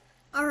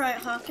 Alright,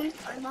 Hawkins,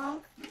 I'm off.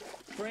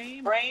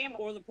 Frame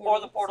or the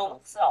portal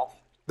itself?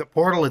 The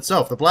portal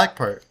itself, the black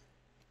part.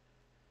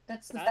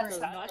 That's the That frame.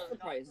 does not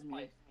surprise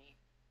me.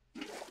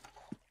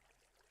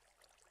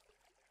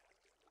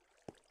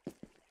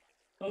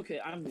 Okay,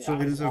 I'm So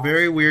it is a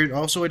very weird.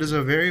 Also, it is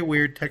a very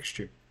weird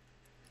texture.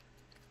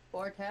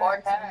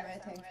 Vortex.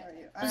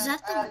 Is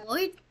that the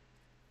void?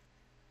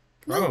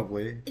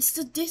 Probably. It's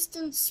the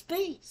distant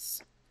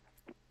space.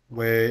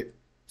 Wait.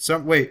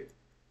 Wait.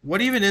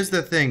 What even is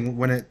the thing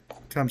when it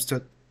comes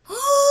to?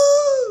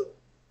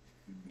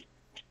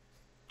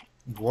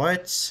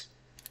 What?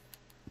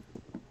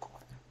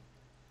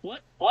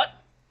 What?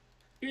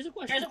 Here's a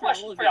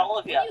question for all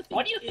of you.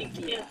 What do you think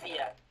is the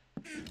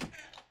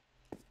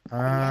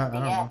I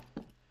don't know.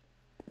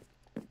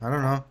 I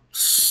don't know.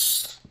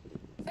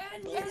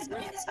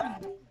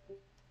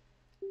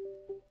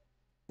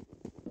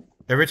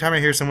 Every time I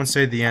hear someone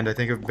say the end, I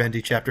think of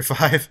Bendy Chapter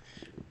 5.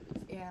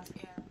 Yeah.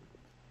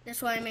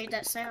 That's why I made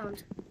that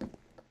sound.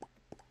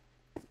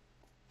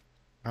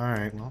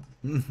 Alright, well.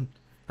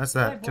 That's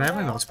that. Can I have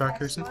my mouse back,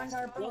 Kirsten?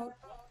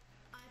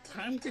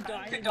 Time to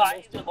die in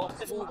the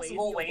most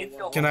impossible way.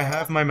 Can I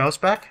have my mouse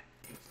back?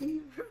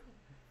 Can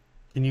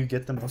you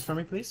get the mouse for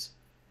me, please?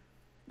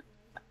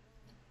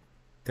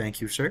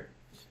 Thank you, sir.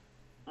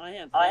 I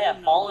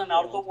have fallen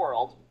out of the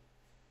world.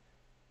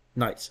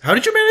 Nice. How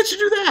did you manage to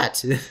do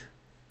that?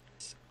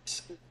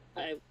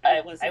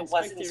 I was in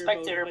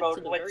spectator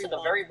mode, went to the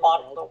very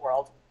bottom of the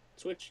world.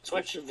 Switch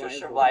to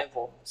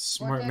survival.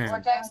 Smart man.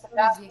 Vortex, the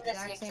path is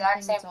the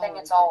exact same thing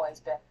it's always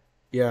been.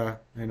 Yeah,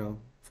 I know.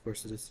 Of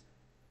course it is.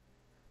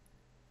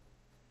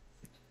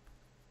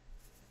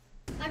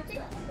 I'm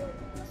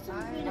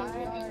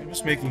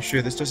just making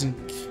sure this doesn't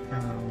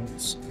count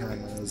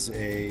as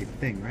a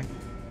thing, right?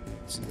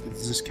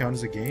 Does this count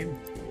as a game?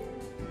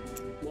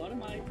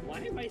 Why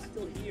am I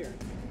still here?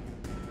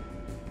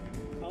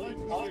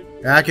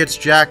 It's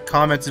Jack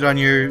commented on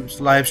your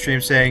live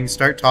stream saying,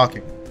 start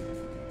talking.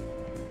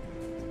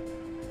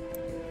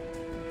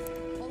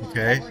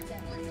 Okay.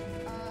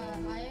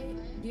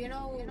 Do you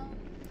know?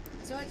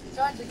 So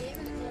the game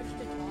is glitched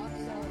to talk,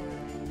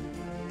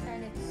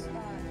 and it's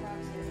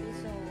proximity,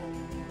 so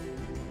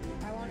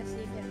I want to see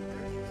if it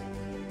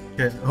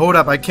works. Okay, hold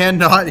up. I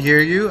cannot hear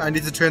you. I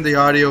need to turn the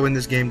audio in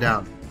this game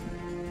down.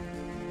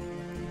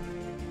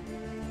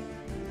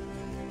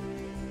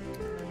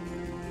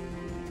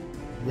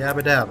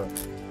 Yabba dabba.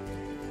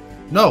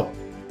 No!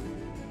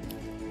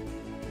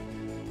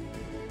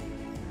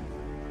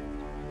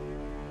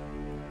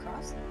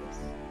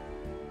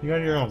 You're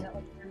on your own.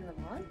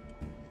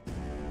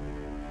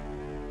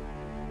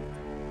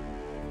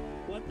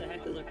 What the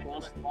heck is a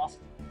cross?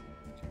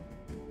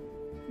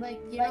 Like,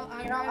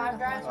 I'm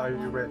driving. Are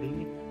you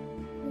ready?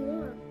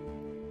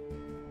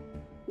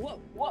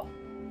 What?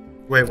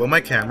 Wait, will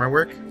my camera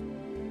work?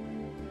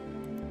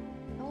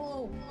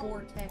 Hello,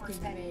 Vortex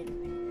invade.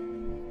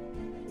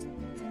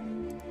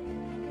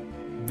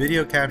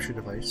 Video capture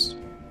device.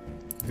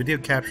 Video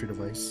capture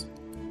device.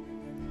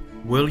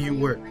 Will you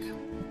work?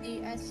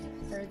 The S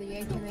or the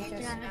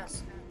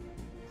HMHS.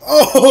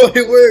 Oh,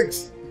 it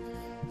works!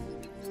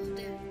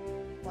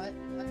 What?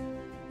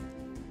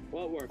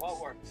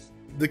 What works?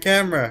 The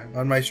camera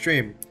on my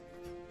stream.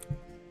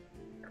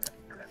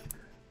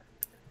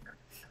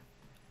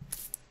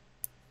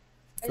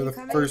 For the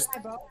first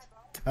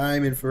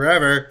time in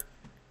forever,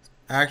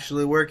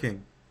 actually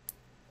working.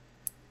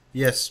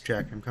 Yes,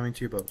 Jack, I'm coming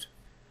to your boat.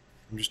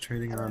 I'm just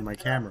turning on my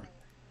camera.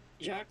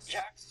 Jack's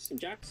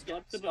got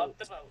the boat.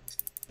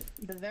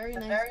 The very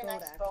nice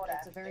boat.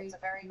 It's a very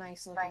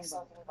nice looking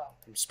boat.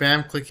 I'm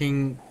spam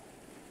clicking.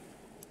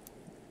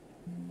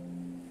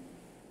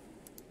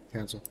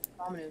 Cancel.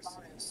 Ominous.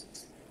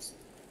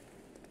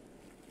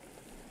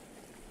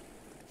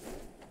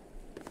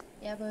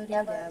 Yeah, but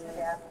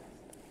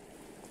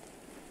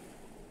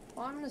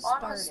well, I'm gonna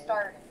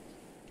start it.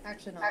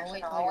 Actually, no,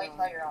 I'll wait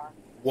till you're on.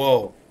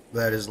 Whoa,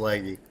 that is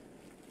laggy.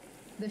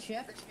 The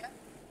ship?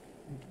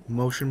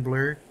 Motion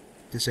blur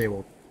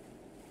disabled.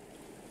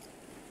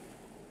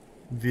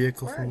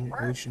 Vehicle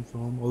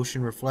foam,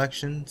 ocean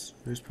reflections,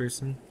 first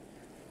person,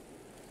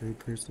 third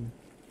person.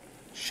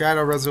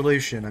 Shadow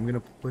resolution, I'm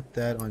gonna put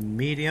that on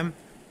medium.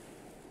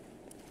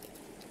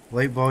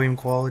 Light volume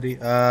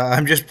quality,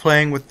 I'm just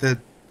playing with the...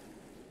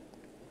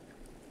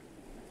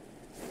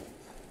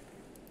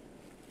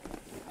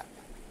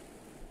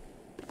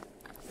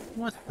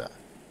 What the?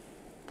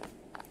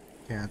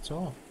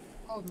 Cancel.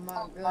 Oh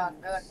my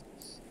goodness.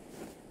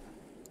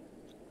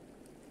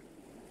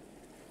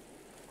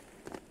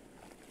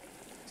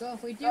 So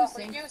if we do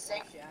sync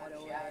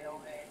shadow,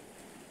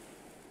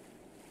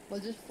 we'll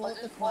just float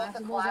the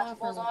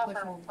collapsibles off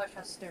or we'll push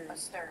them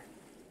astern.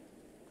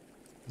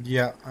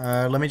 Yeah,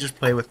 let me just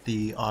play with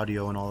the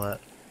audio and all that.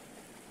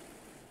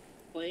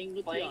 Playing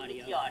with the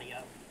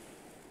audio.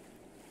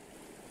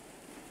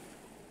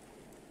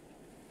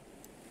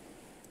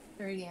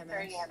 30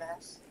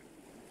 ms.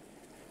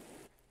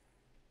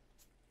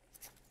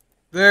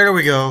 There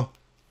we go.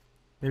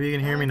 Maybe you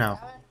can hear me now.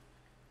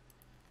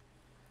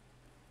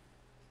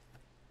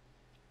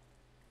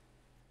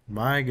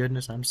 My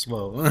goodness, I'm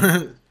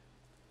slow.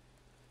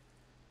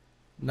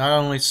 Not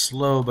only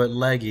slow, but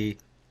laggy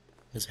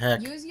as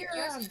heck. Use your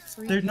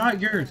They're not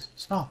yours.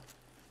 Stop.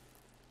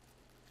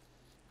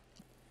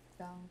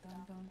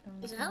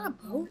 Is that a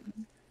boat?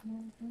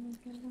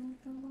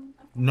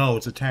 No,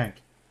 it's a tank.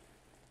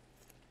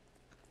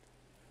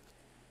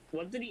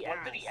 What did he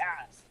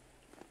ask?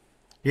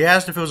 He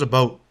asked if it was a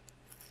boat.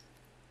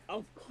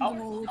 Of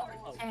Oh,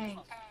 course. tank.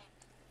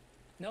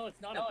 No,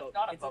 it's not a boat.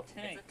 It's a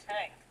tank.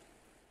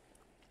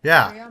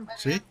 Yeah.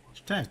 See? It's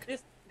a tank.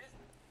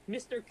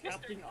 Mr.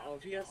 Captain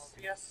Obvious.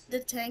 The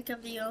tank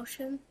of the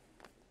ocean?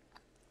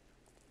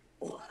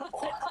 What?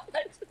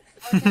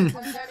 I'm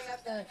setting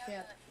up the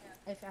ship.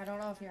 I don't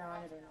know if you're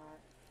on it or not.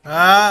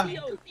 Ah. The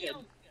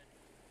ocean.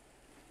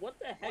 What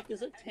the heck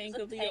is a tank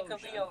of the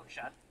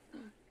ocean?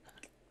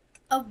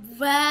 A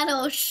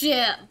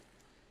battleship!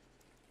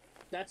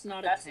 That's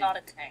not a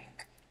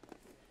tank.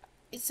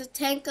 It's a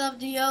tank of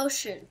the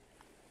ocean.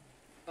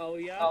 Oh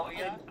yeah? How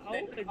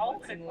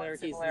what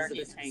similarities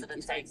is it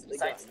a tank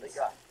besides the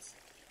guns?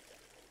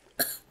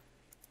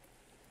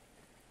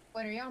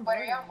 Wait, are you on board?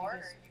 Or are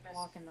you just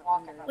walking the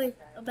under? Wait,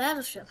 a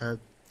battleship. At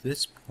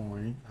this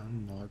point,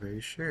 I'm not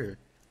very sure.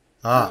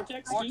 Ah.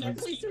 Vortex, can you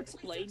please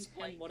explain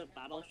to him what a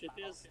battleship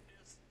is?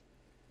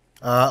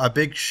 A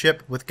big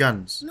ship with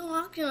guns. No,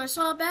 Hawking, I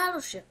saw a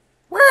battleship.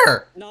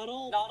 Where? Not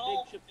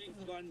all big ships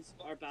with guns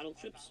are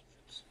battleships.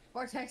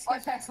 Vortex,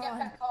 get back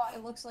on.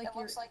 It looks like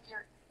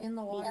you're in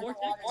the water.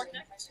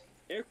 Vortex,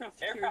 aircraft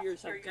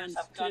carriers have guns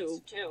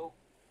too.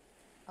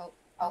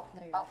 Oh,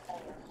 there you go.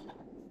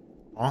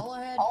 Huh? All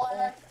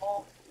ahead.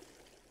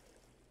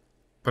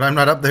 But I'm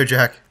not up there,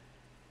 Jack.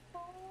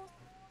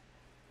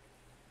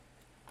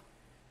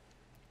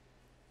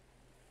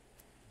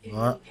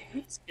 What?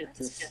 Let's get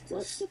this.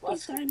 Let's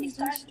put these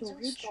diamonds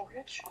in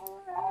storage.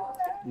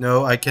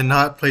 No, I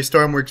cannot play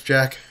Stormworks,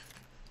 Jack.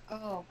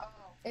 Oh.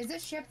 Is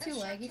this ship too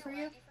laggy for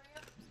you?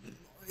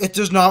 It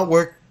does not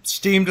work.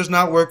 Steam does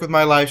not work with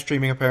my live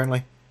streaming,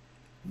 apparently.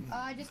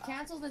 Just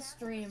cancel this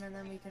stream and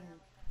then we can...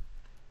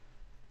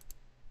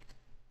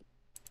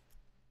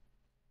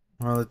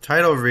 Well, the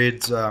title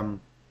reads, Tell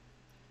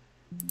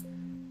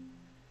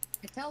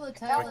the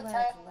title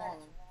that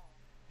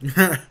it's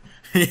wrong.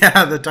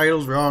 yeah, the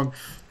title's wrong.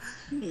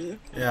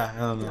 Yeah, I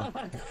don't know.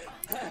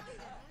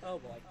 Oh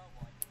boy.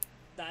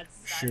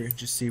 That's Sure,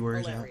 just see where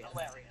he's at. hilarious.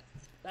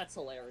 That's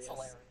hilarious.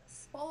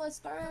 Pull a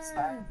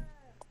stern!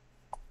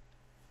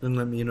 Then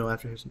let me know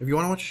after his. If you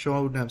want to watch a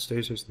show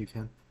downstairs, you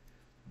can.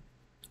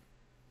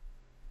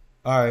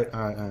 Alright.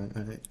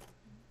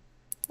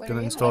 Wait, Gonna are you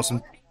install on some.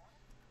 board?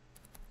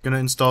 Gonna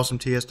install some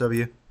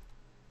TSW.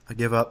 I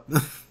give up.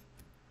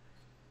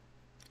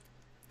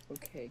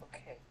 Okay.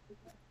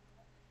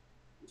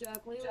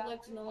 Jack, we would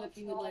like to know if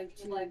you would like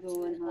to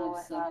go and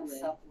have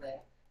Subway.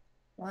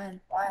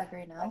 When? Like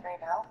right now?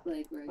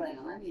 Like right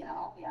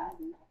now, yeah.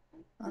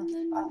 Oh. And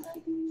then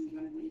you can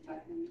run me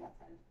talking.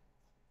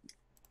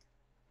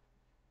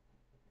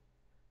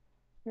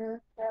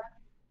 Sure.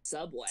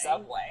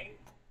 Subway.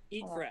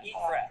 Eat fresh.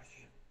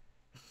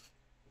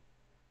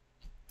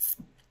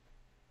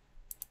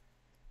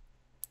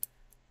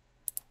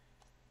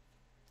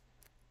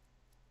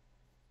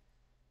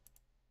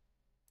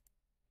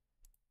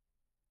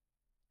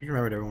 You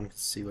remembered everyone can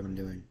see what I'm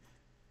doing.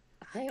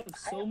 I have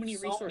so many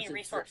resources.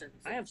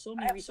 I have so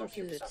many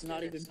resources. It's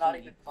not even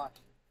funny.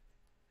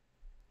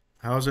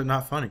 How is it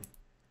not funny?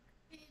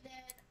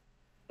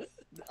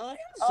 I have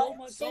so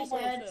much Dad,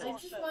 I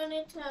resources. just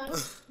wanted to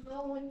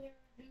know when you're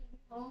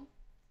home.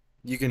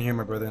 You can hear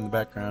my brother in the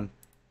background.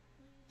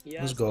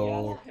 Yes, Let's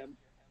go. yeah, him.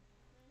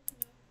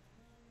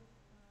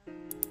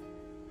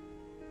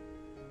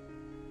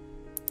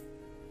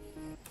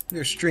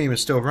 Your stream is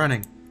still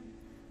running.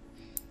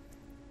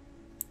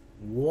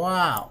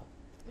 Wow.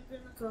 We're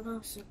gonna go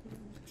downstairs.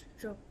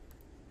 Sure.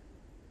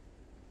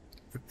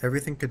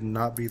 Everything could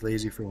not be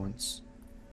lazy for once.